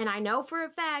 And I know for a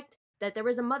fact that there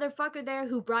was a motherfucker there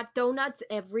who brought donuts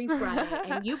every Friday.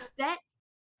 And you bet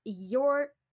your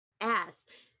ass.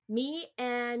 Me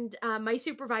and my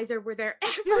supervisor were there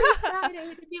every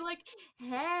Friday to be like,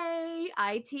 hey,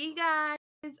 IT guys.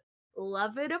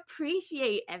 Love and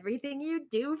appreciate everything you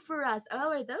do for us.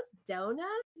 Oh, are those donuts?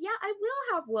 Yeah, I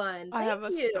will have one. I have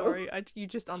a story. You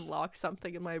just unlocked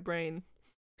something in my brain.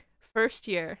 First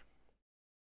year,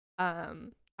 I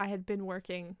had been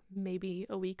working maybe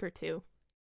a week or two.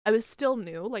 I was still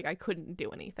new, like I couldn't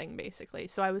do anything basically.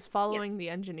 So I was following the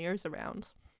engineers around,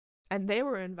 and they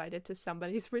were invited to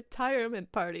somebody's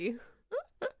retirement party.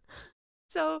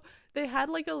 So they had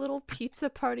like a little pizza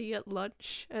party at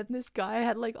lunch, and this guy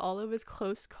had like all of his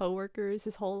close coworkers,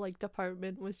 his whole like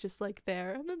department was just like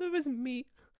there, and then there was me.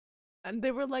 And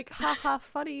they were like, haha,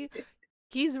 funny.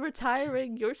 He's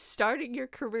retiring, you're starting your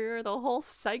career, the whole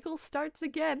cycle starts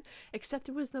again. Except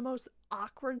it was the most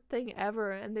awkward thing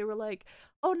ever. And they were like,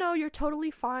 oh no, you're totally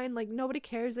fine, like nobody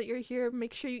cares that you're here,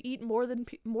 make sure you eat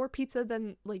more pizza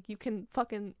than like you can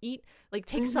fucking eat, like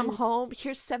take some home,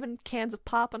 here's 7 cans of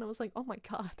pop. And I was like, oh my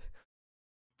God.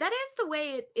 That is the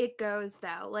way it goes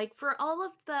though, like for all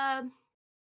of the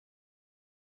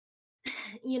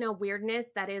weirdness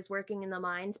that is working in the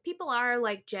mines, people are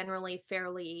like generally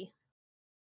fairly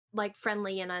like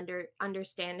friendly and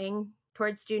understanding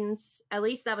towards students. At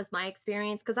least that was my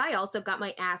experience, because I also got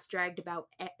my ass dragged about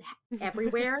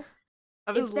everywhere.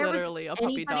 I was literally a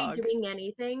puppy dog. Anybody doing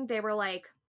anything, they were like,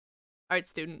 all right,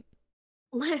 student.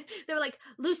 They were like,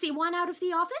 Lucy, want out of the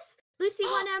office? Lucy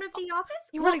went out of the office.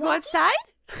 You want to go outside?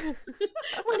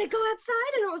 Want to go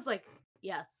outside? And I was like,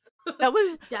 yes. That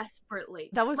was desperately.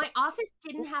 my office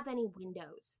didn't have any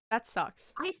windows. That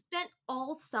sucks. I spent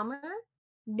all summer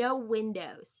no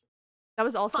windows. That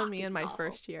was also me in my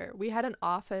first year. We had an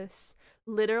office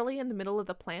literally in the middle of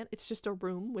the plant. It's just a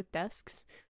room with desks.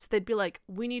 So they'd be like,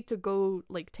 we need to go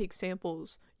like take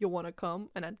samples. You want to come?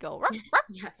 And I'd go, ruff, ruff.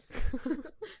 Yes.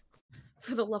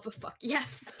 For the love of fuck,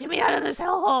 yes. Get me out of this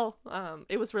hellhole.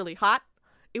 It was really hot.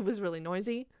 It was really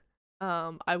noisy.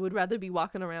 I would rather be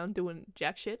walking around doing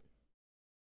jack shit.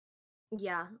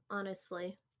 Yeah,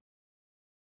 honestly.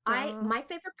 My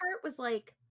favorite part was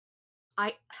like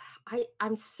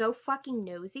I'm so fucking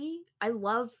nosy. I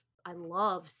love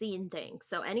seeing things.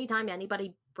 So anytime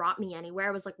anybody brought me anywhere,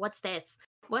 I was like, what's this?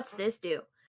 What's this do?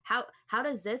 How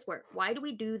does this work? Why do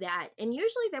we do that? And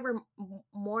usually they were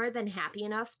more than happy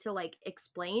enough to like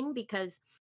explain, because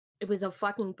it was a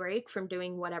fucking break from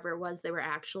doing whatever it was they were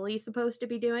actually supposed to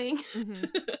be doing. Mm-hmm.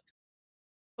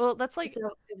 Well, that's like, so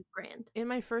it was grand. In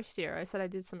my first year, I said I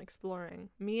did some exploring.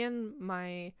 Me and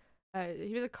my,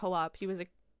 he was a co-op, he was a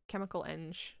chemical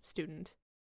eng student.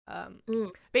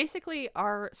 Basically,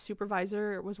 our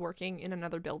supervisor was working in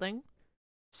another building.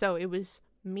 So it was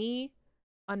me,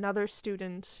 another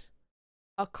student,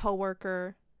 a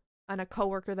coworker, and a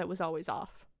coworker that was always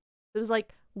off. There was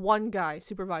like one guy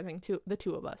supervising the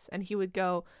two of us, and he would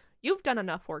go, "You've done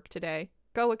enough work today.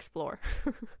 Go explore."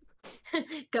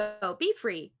 Go, be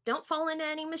free. Don't fall into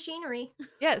any machinery.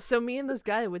 Yeah, so me and this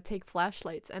guy would take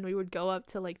flashlights and we would go up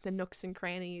to like the nooks and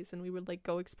crannies and we would like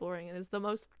go exploring, and it was the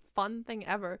most fun thing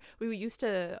ever. We used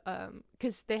to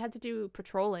because they had to do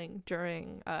patrolling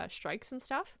during strikes and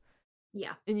stuff.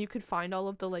 Yeah. And you could find all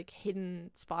of the like hidden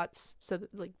spots, so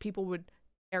that like people would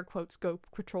air quotes go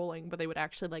patrolling, but they would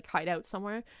actually like hide out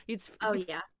somewhere. You'd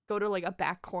go to like a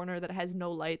back corner that has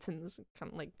no lights and it's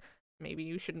kind of like, maybe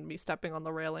you shouldn't be stepping on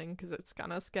the railing because it's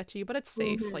kind of sketchy, but it's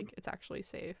safe. Mm-hmm. Like, it's actually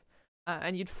safe.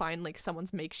 And you'd find, like,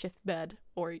 someone's makeshift bed,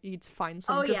 or you'd find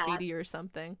some graffiti or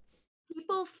something.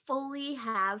 People fully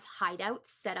have hideouts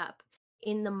set up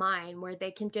in the mine where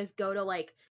they can just go to,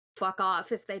 like, fuck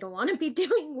off if they don't want to be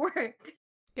doing work.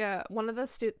 Yeah, one of the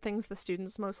things the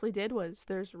students mostly did was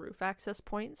there's roof access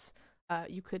points.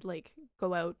 You could, like,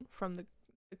 go out from the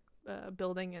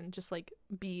building and just, like,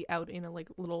 be out in a, like,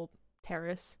 little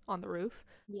terrace on the roof.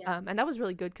 Yeah. And that was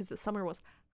really good because the summer was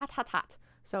hot.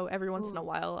 So every once in a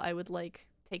while I would like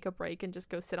take a break and just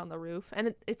go sit on the roof.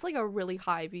 And it's like a really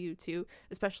high view too,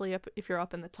 especially if you're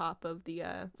up in the top of the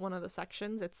one of the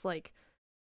sections. It's like,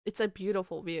 it's a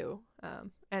beautiful view.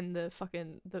 And the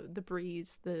fucking the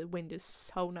breeze, the wind is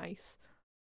so nice.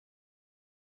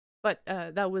 But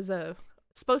that was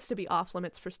supposed to be off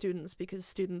limits for students because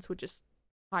students would just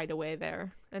hide away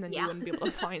there and then you wouldn't be able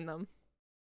to find them.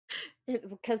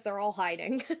 Because they're all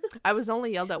hiding. I was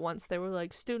only yelled at once. They were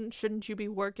like, "Student, shouldn't you be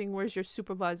working? Where's your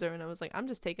supervisor?" And I was like, "I'm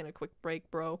just taking a quick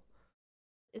break, bro."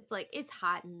 It's like, it's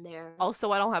hot in there.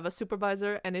 Also, I don't have a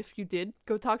supervisor, and if you did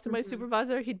go talk to my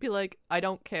supervisor, he'd be like, "I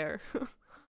don't care."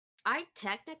 I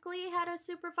technically had a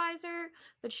supervisor,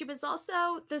 but she was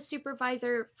also the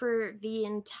supervisor for the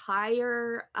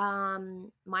entire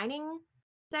mining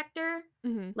sector,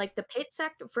 like the pit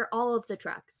sector, for all of the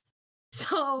trucks.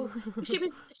 So she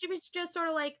was just sort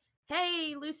of like,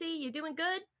 "Hey, Lucy, you doing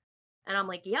good?" And I'm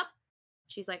like, "Yep."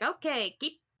 She's like, "Okay,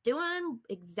 keep doing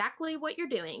exactly what you're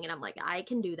doing." And I'm like, "I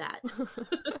can do that." So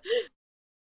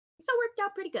it worked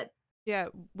out pretty good. Yeah,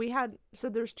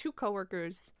 there's two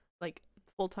coworkers, like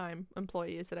full-time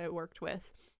employees that I worked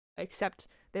with, except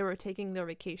they were taking their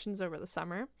vacations over the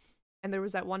summer. And there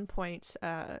was at one point,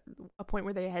 a point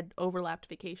where they had overlapped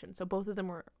vacation. So both of them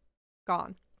were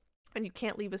gone. And you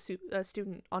can't leave a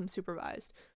student unsupervised.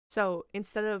 So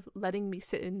instead of letting me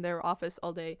sit in their office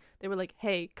all day, they were like,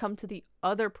 "Hey, come to the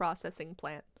other processing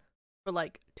plant for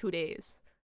like 2 days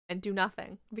and do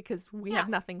nothing because we have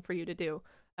nothing for you to do."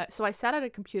 So I sat at a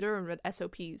computer and read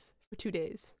SOPs for 2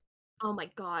 days. Oh my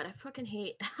god, I fucking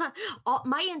hate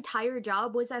my entire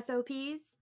job was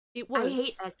SOPs. I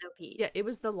hate SOPs. Yeah, it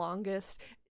was the longest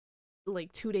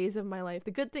like 2 days of my life.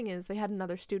 The good thing is they had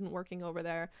another student working over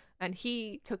there, and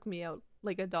he took me out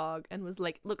like a dog and was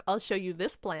like, "Look, I'll show you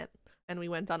this plant." And we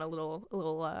went on a little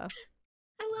I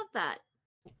love that.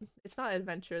 It's not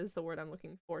adventure is the word I'm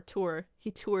looking for. Tour.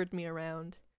 He toured me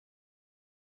around.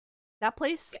 That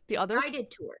place, the other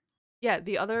guided tour. Yeah,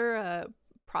 the other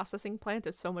processing plant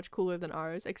is so much cooler than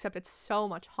ours, except it's so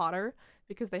much hotter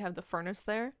because they have the furnace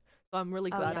there. So I'm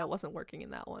really glad I wasn't working in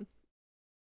that one.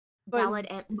 Valid.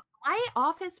 And my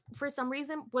office, for some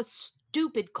reason, was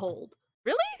stupid cold.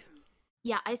 Really?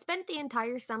 Yeah, I spent the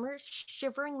entire summer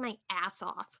shivering my ass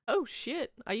off. Oh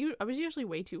shit. I was usually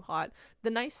way too hot. The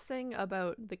nice thing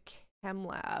about the chem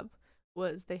lab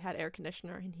was they had air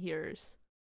conditioner and heaters.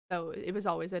 So it was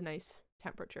always a nice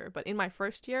temperature. But in my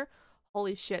first year,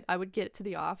 holy shit, I would get to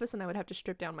the office and I would have to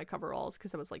strip down my coveralls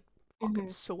because I was like fucking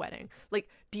sweating. Like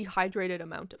dehydrated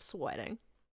amount of sweating.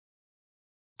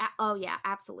 Oh yeah,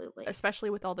 absolutely.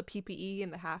 Especially with all the PPE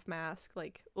and the half mask,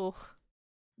 like, ugh.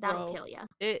 That'll kill you.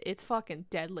 It's fucking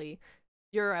deadly.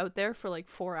 You're out there for like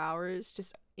 4 hours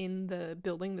just in the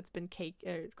building that's been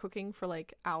cooking for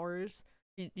like hours.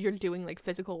 You're doing like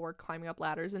physical work, climbing up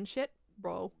ladders and shit,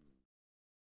 bro.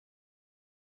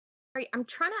 Right, I'm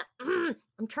trying to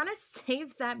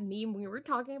save that meme we were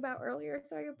talking about earlier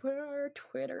so I can put it on our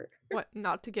Twitter. What,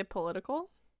 not to get political?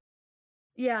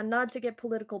 Yeah, not to get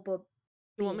political, but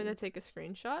you want me to take a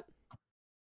screenshot?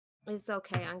 It's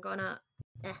okay. I'm gonna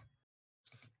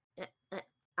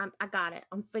I got it.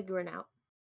 I'm figuring out.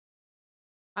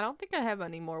 I don't think I have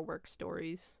any more work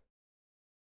stories.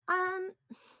 I'm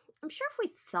sure if we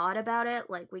thought about it,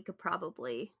 like we could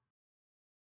probably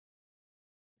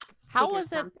How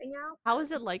was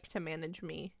it like to manage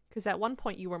me? Because at one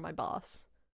point you were my boss.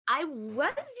 I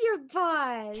was your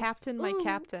boss. Captain, my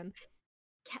captain.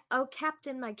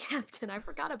 Captain, my captain. I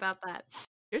forgot about that.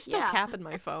 You're still capping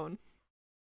my phone.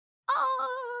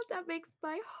 Oh, that makes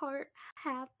my heart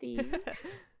happy.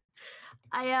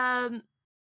 No,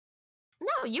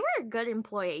 you were a good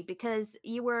employee because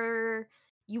you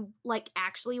like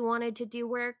actually wanted to do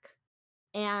work,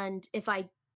 and if I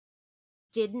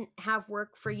didn't have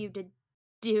work for you to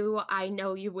do, I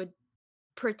know you would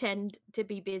pretend to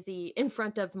be busy in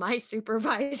front of my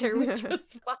supervisor, which was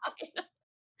fine.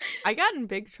 I got in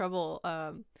big trouble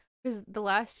because the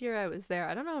last year I was there,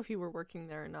 I don't know if you were working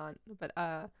there or not, but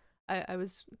I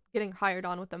was getting hired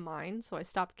on with a mine, so I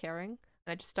stopped caring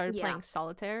and I just started playing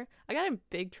solitaire. I got in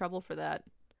big trouble for that.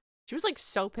 She was like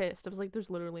so pissed. I was like,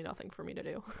 there's literally nothing for me to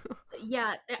do.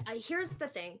 Yeah, here's the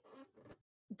thing.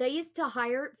 They used to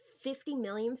hire 50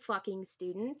 million fucking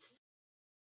students.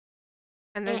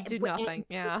 And then do nothing,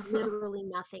 yeah. Literally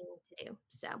nothing to do,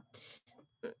 so.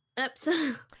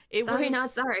 Sorry, not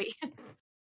sorry.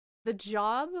 The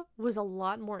job was a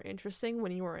lot more interesting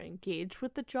when you were engaged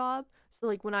with the job. So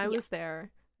like when I was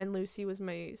there and Lucy was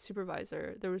my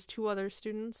supervisor, there was 2 other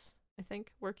students, I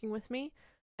think, working with me.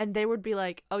 And they would be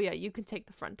like, oh yeah, you can take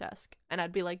the front desk. And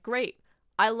I'd be like, great.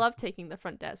 I love taking the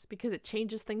front desk because it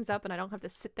changes things up and I don't have to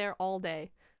sit there all day.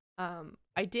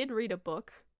 I did read a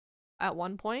book at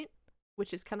one point,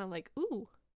 which is kind of like, ooh,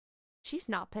 she's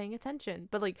not paying attention.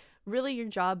 But like, really your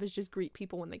job is just greet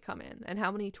people when they come in. And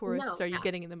how many tourists are you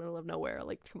getting in the middle of nowhere?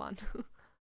 Like, come on.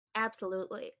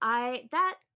 Absolutely. It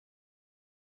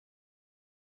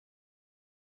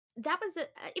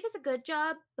was a good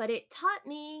job, but it taught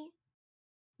me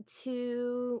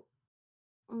to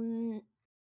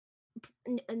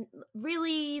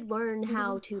really learn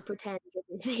how to pretend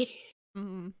you're busy.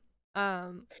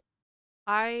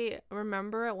 I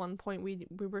remember at one point we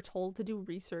were told to do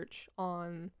research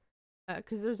on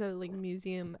because there's a like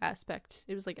museum aspect.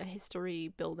 It was like a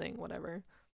history building, whatever.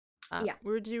 We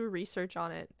were to do research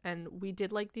on it, and we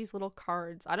did like these little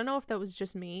cards. I don't know if that was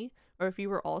just me or if you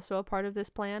were also a part of this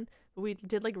plan, but we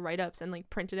did like write-ups and like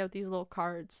printed out these little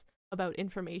cards about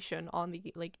information on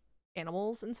the like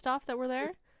animals and stuff that were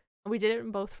there. And we did it in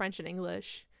both French and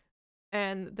English.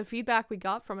 And the feedback we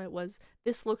got from it was,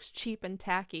 this looks cheap and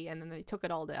tacky, and then they took it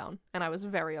all down. And I was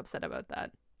very upset about that.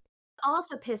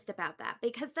 Also pissed about that,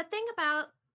 because the thing about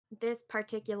this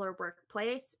particular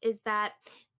workplace is that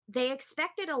they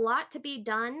expected a lot to be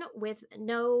done with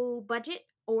no budget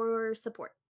or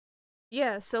support.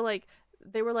 Yeah, so like,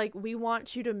 they were like, we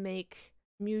want you to make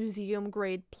museum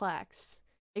grade plaques,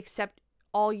 except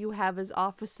all you have is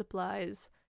office supplies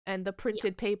and the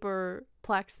printed paper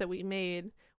plaques that we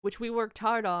made, which we worked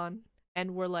hard on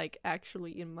and were like,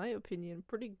 actually, in my opinion,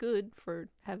 pretty good for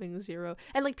having 0.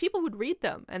 And like, people would read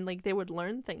them and like they would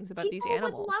learn things about these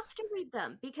animals. People would love to read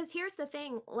them, because here's the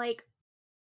thing, like,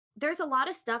 there's a lot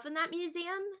of stuff in that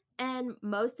museum, and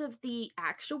most of the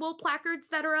actual placards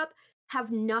that are up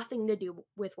have nothing to do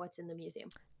with what's in the museum.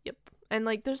 Yep. And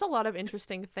like, there's a lot of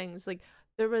interesting things. Like,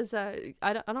 there was I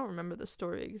don't remember the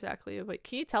story exactly, but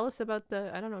can you tell us about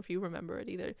I don't know if you remember it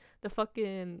either, the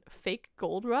fucking fake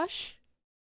gold rush?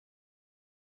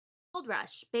 Gold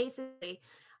rush, basically,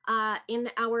 in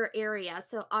our area.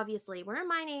 So obviously we're a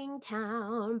mining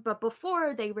town, but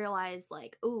before they realized,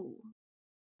 like, ooh,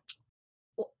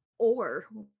 ore,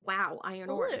 wow, iron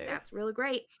ore, that's really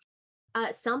great.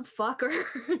 Some fucker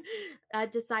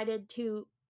decided to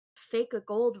fake a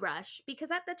gold rush,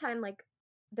 because at the time, like,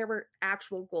 there were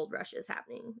actual gold rushes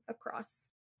happening across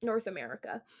North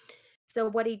America. So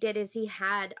what he did is he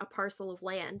had a parcel of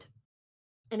land,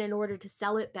 and in order to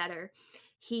sell it better,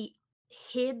 he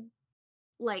hid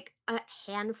like a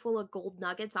handful of gold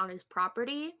nuggets on his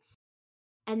property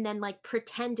and then like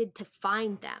pretended to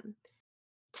find them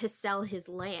to sell his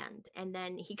land. And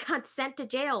then he got sent to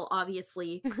jail,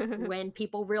 obviously, when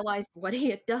people realized what he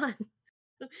had done.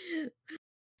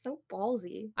 So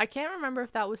ballsy. I can't remember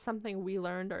if that was something we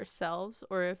learned ourselves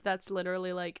or if that's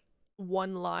literally like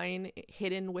one line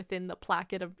hidden within the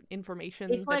placket of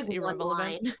information It's that's like irrelevant. one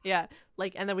line. Yeah,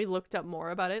 like, and then we looked up more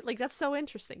about it. Like, that's so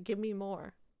interesting. Give me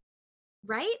more.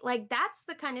 Right? Like, that's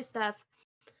the kind of stuff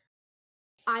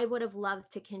I would have loved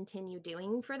to continue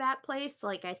doing for that place.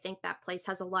 Like, I think that place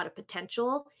has a lot of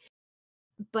potential,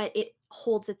 but it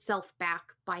holds itself back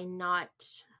by not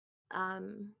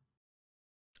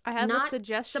I have a not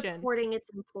suggestion. supporting its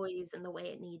employees in the way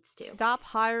it needs to. Stop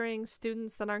hiring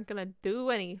students that aren't gonna do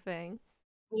anything.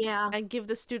 Yeah. And give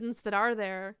the students that are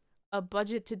there a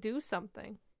budget to do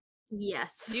something.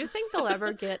 Yes. Do you think they'll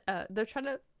ever get they're trying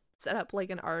to set up like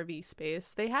an RV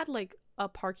space. They had like a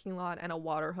parking lot and a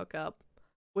water hookup,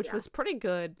 which was pretty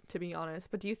good, to be honest.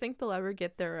 But do you think they'll ever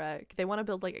get their they want to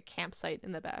build like a campsite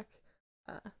in the back?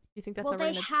 Do you think that's ever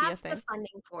going to be a thing? Well, they have the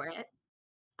funding for it.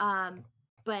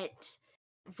 But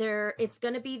it's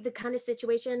going to be the kind of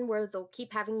situation where they'll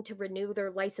keep having to renew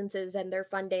their licenses and their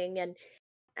funding, and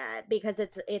because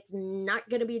it's not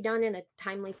going to be done in a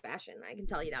timely fashion. I can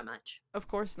tell you that much. Of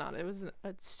course not. It was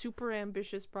a super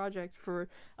ambitious project for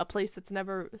a place that's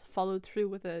never followed through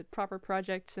with a proper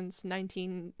project since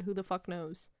 19 who the fuck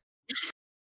knows.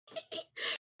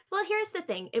 Well, here's the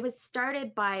thing. It was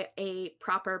started by a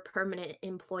proper permanent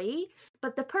employee,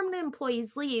 but the permanent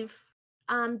employees leave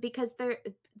because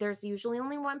there's usually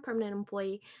only one permanent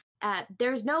employee.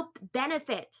 There's no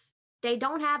benefits. They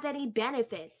don't have any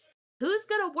benefits. Who's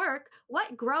gonna work?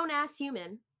 What grown-ass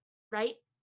human, right,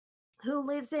 who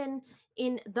lives in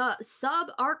the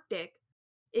subarctic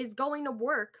is going to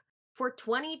work for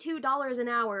 $22 an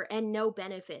hour and no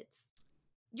benefits?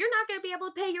 You're not gonna be able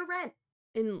to pay your rent.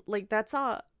 And like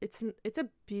it's a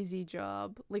busy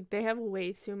job. Like they have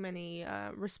way too many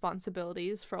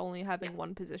responsibilities for only having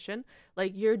one position.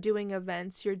 Like you're doing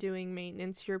events, you're doing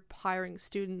maintenance, you're hiring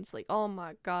students. Like, oh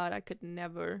my god, I could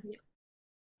never.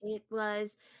 It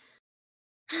was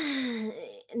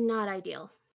not ideal.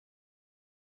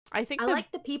 I think I like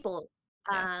the people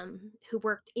who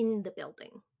worked in the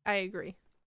building. I agree.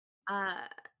 I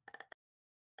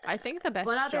think the best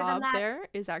job there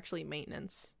is actually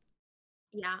maintenance.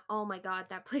 Yeah. Oh my god,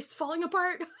 that place is falling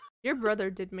apart. Your brother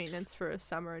did maintenance for a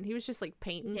summer, and he was just like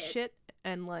painting shit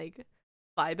and like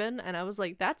vibing, and I was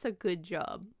like, that's a good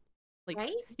job. Like,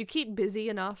 right? You keep busy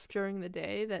enough during the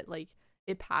day that like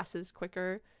it passes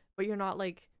quicker, but you're not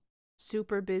like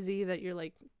super busy that you're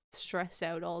like stressed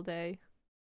out all day.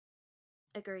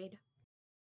 Agreed.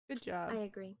 Good job. I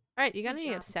agree. All right, you got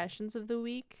any obsessions of the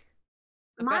week?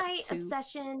 My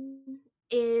obsession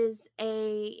is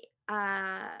apparently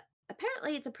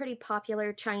it's a pretty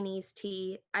popular Chinese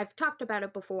tea. I've talked about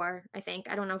it before, I think.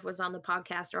 I don't know if it was on the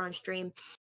podcast or on stream,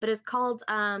 but it's called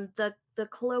the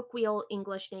colloquial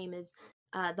English name is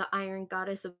the Iron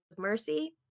Goddess of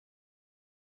Mercy.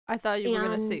 I thought you were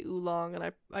gonna say oolong,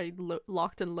 and I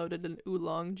locked and loaded an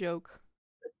oolong joke.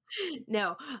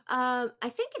 No, I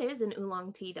think it is an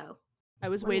oolong tea though. I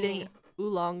was waiting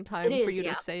oolong time for you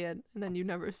to say it, and then you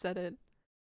never said it.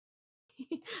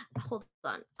 Hold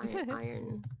on,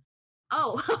 iron.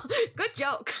 Oh, good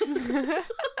joke.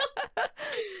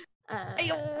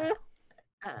 I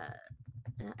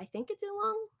think it's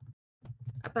oolong,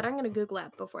 but I'm gonna Google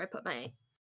it before I put my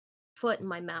foot in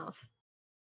my mouth.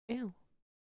 Ew.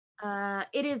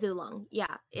 It is oolong.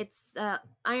 Yeah, it's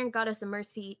Iron Goddess of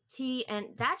Mercy tea, and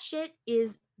that shit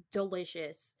is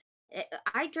delicious.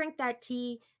 I drink that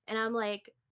tea, and I'm like,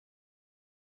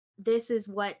 this is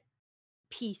what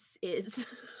peace is.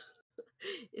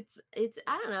 It's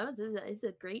I don't know. It's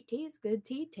a great tea. It's good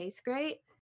tea. Tastes great.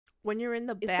 When you're in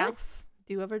the bath,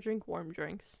 do you ever drink warm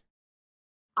drinks?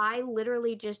 I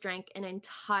literally just drank an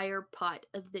entire pot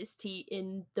of this tea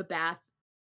in the bath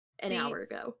an hour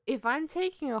ago. If I'm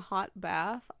taking a hot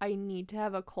bath, I need to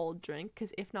have a cold drink,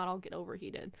 because if not, I'll get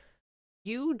overheated.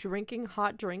 You drinking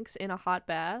hot drinks in a hot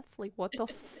bath? Like, what the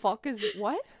fuck is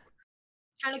what?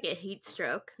 Trying to get heat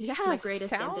stroke. Yeah, it's my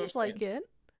greatest sounds ambition. like it.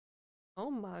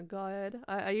 Oh my god.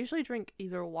 I usually drink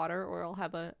either water or I'll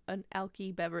have an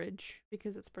alky beverage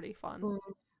because it's pretty fun. Mm.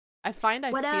 I find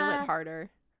I feel it harder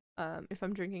if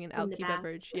I'm drinking an alky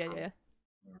beverage. Yeah.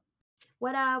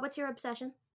 What's your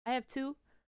obsession? I have two.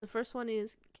 The first one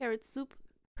is carrot soup.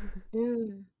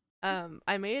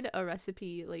 I made a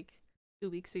recipe like 2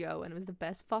 weeks ago, and it was the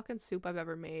best fucking soup I've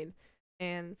ever made.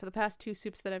 And for the past 2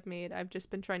 soups that I've made, I've just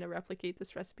been trying to replicate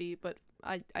this recipe, but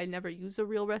I never use a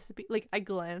real recipe. Like, I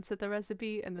glance at the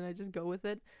recipe and then I just go with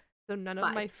it. So none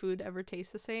of my food ever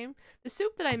tastes the same. The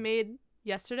soup that I made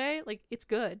yesterday, like, it's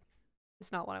good.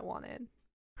 It's not what I wanted.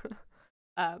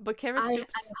 But carrot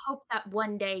soups. I hope that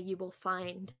one day you will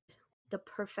find the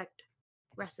perfect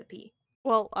recipe.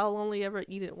 Well, I'll only ever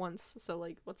eat it once, so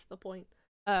like, what's the point?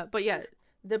 But yeah,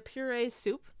 the puree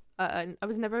soup. I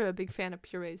was never a big fan of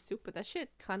puree soup, but that shit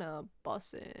kind of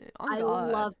busted. I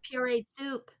love pureed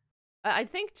soup. I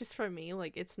think just for me,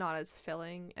 like, it's not as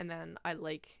filling, and then I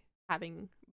like having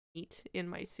meat in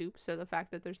my soup, so the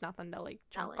fact that there's nothing to like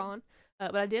chunk on.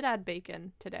 But I did add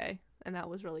bacon today, and that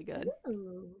was really good.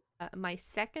 My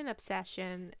second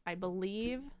obsession, I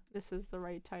believe this is the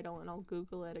right title, and I'll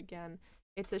Google it again.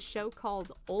 It's a show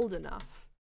called Old Enough.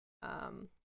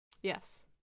 Yes.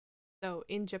 So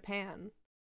in Japan,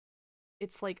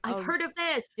 it's like I've heard of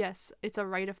this. Yes, it's a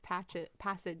rite of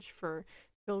passage for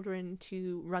children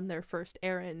to run their first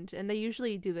errand, and they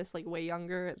usually do this like way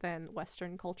younger than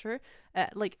Western culture.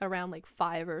 Like around like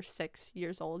 5 or 6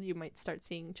 years old, you might start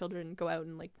seeing children go out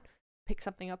and like pick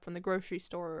something up from the grocery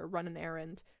store or run an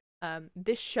errand.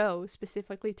 This show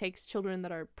specifically takes children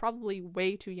that are probably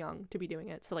way too young to be doing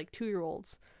it, so like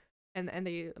 2-year-olds, and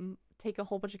they take a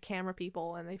whole bunch of camera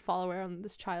people and they follow around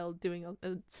this child doing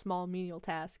a small menial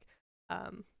task.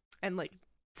 And like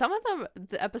some of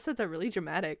the episodes are really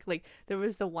dramatic. Like there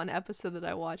was the one episode that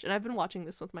I watched, and I've been watching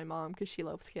this with my mom because she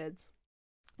loves kids.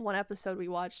 One episode we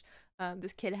watched,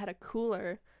 this kid had a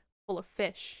cooler full of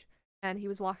fish, and he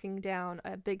was walking down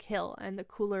a big hill, and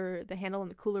the handle on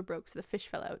the cooler broke, so the fish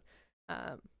fell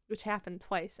out, which happened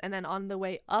twice. And then on the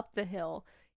way up the hill,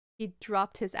 he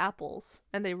dropped his apples,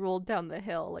 and they rolled down the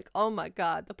hill. Like, oh my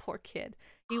god, the poor kid.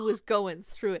 He was going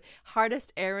through it.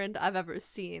 Hardest errand I've ever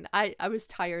seen. I was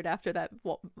tired after that,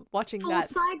 watching that.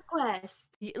 Full side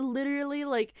quest. Literally,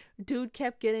 like, dude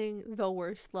kept getting the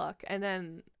worst luck. And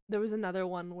then there was another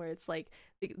one where it's like,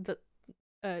 the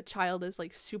child is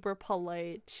like super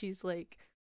polite. She's like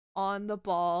on the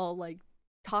ball, like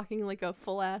talking like a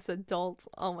full ass adult.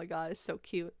 Oh my god, it's so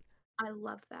cute. I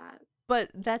love that. But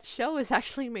that show has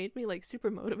actually made me like super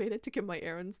motivated to get my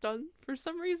errands done for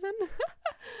some reason.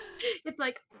 It's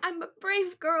like, I'm a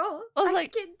brave girl. I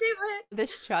can do it.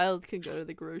 This child can go to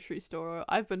the grocery store.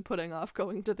 I've been putting off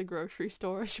going to the grocery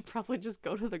store. I should probably just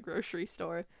go to the grocery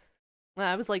store. And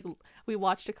I was like, we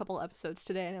watched a couple episodes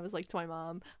today, and I was like to my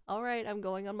mom, all right, I'm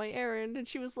going on my errand. And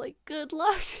she was like, good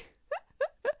luck.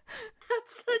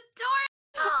 That's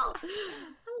adorable.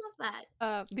 I love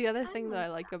that. The other thing that I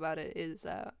like about it is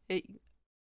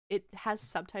it has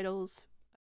subtitles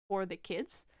for the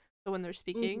kids. So when they're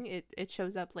speaking, it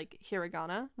shows up like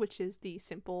hiragana, which is the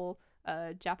simple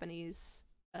Japanese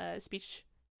speech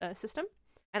system.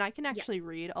 And I can actually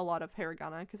read a lot of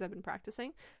hiragana because I've been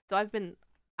practicing. So I've been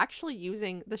actually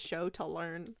using the show to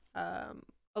learn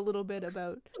a little bit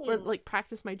about, or like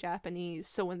practice my Japanese.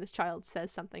 So when this child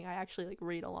says something, I actually like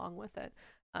read along with it.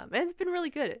 And it's been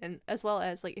really good. And as well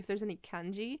as like if there's any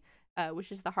kanji,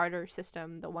 which is the harder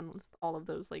system, the one with all of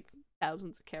those like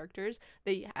thousands of characters,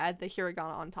 they add the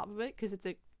hiragana on top of it because it's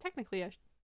technically a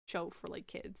show for like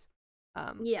kids.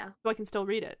 So I can still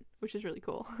read it, which is really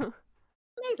cool.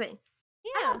 Amazing.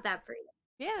 Yeah, I love that for you.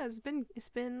 Yeah, it's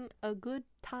been a good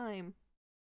time.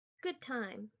 Good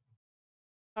time.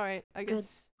 All right, I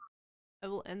guess I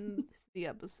will end the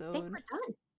episode. I think we're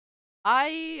done.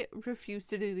 I refuse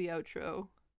to do the outro.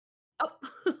 Oh,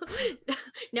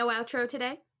 no outro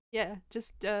today? Yeah,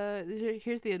 just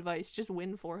here's the advice: just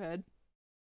win, forehead.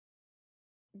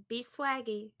 Be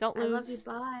swaggy. Don't lose. I love you.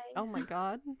 Bye. Oh my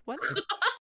god, what?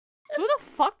 Who the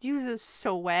fuck uses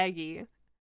swaggy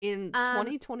in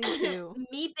 2022?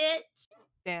 Me, bitch.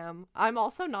 Damn. I'm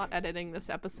also not editing this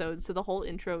episode, so the whole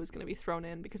intro is gonna be thrown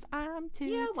in because I'm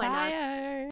too tired.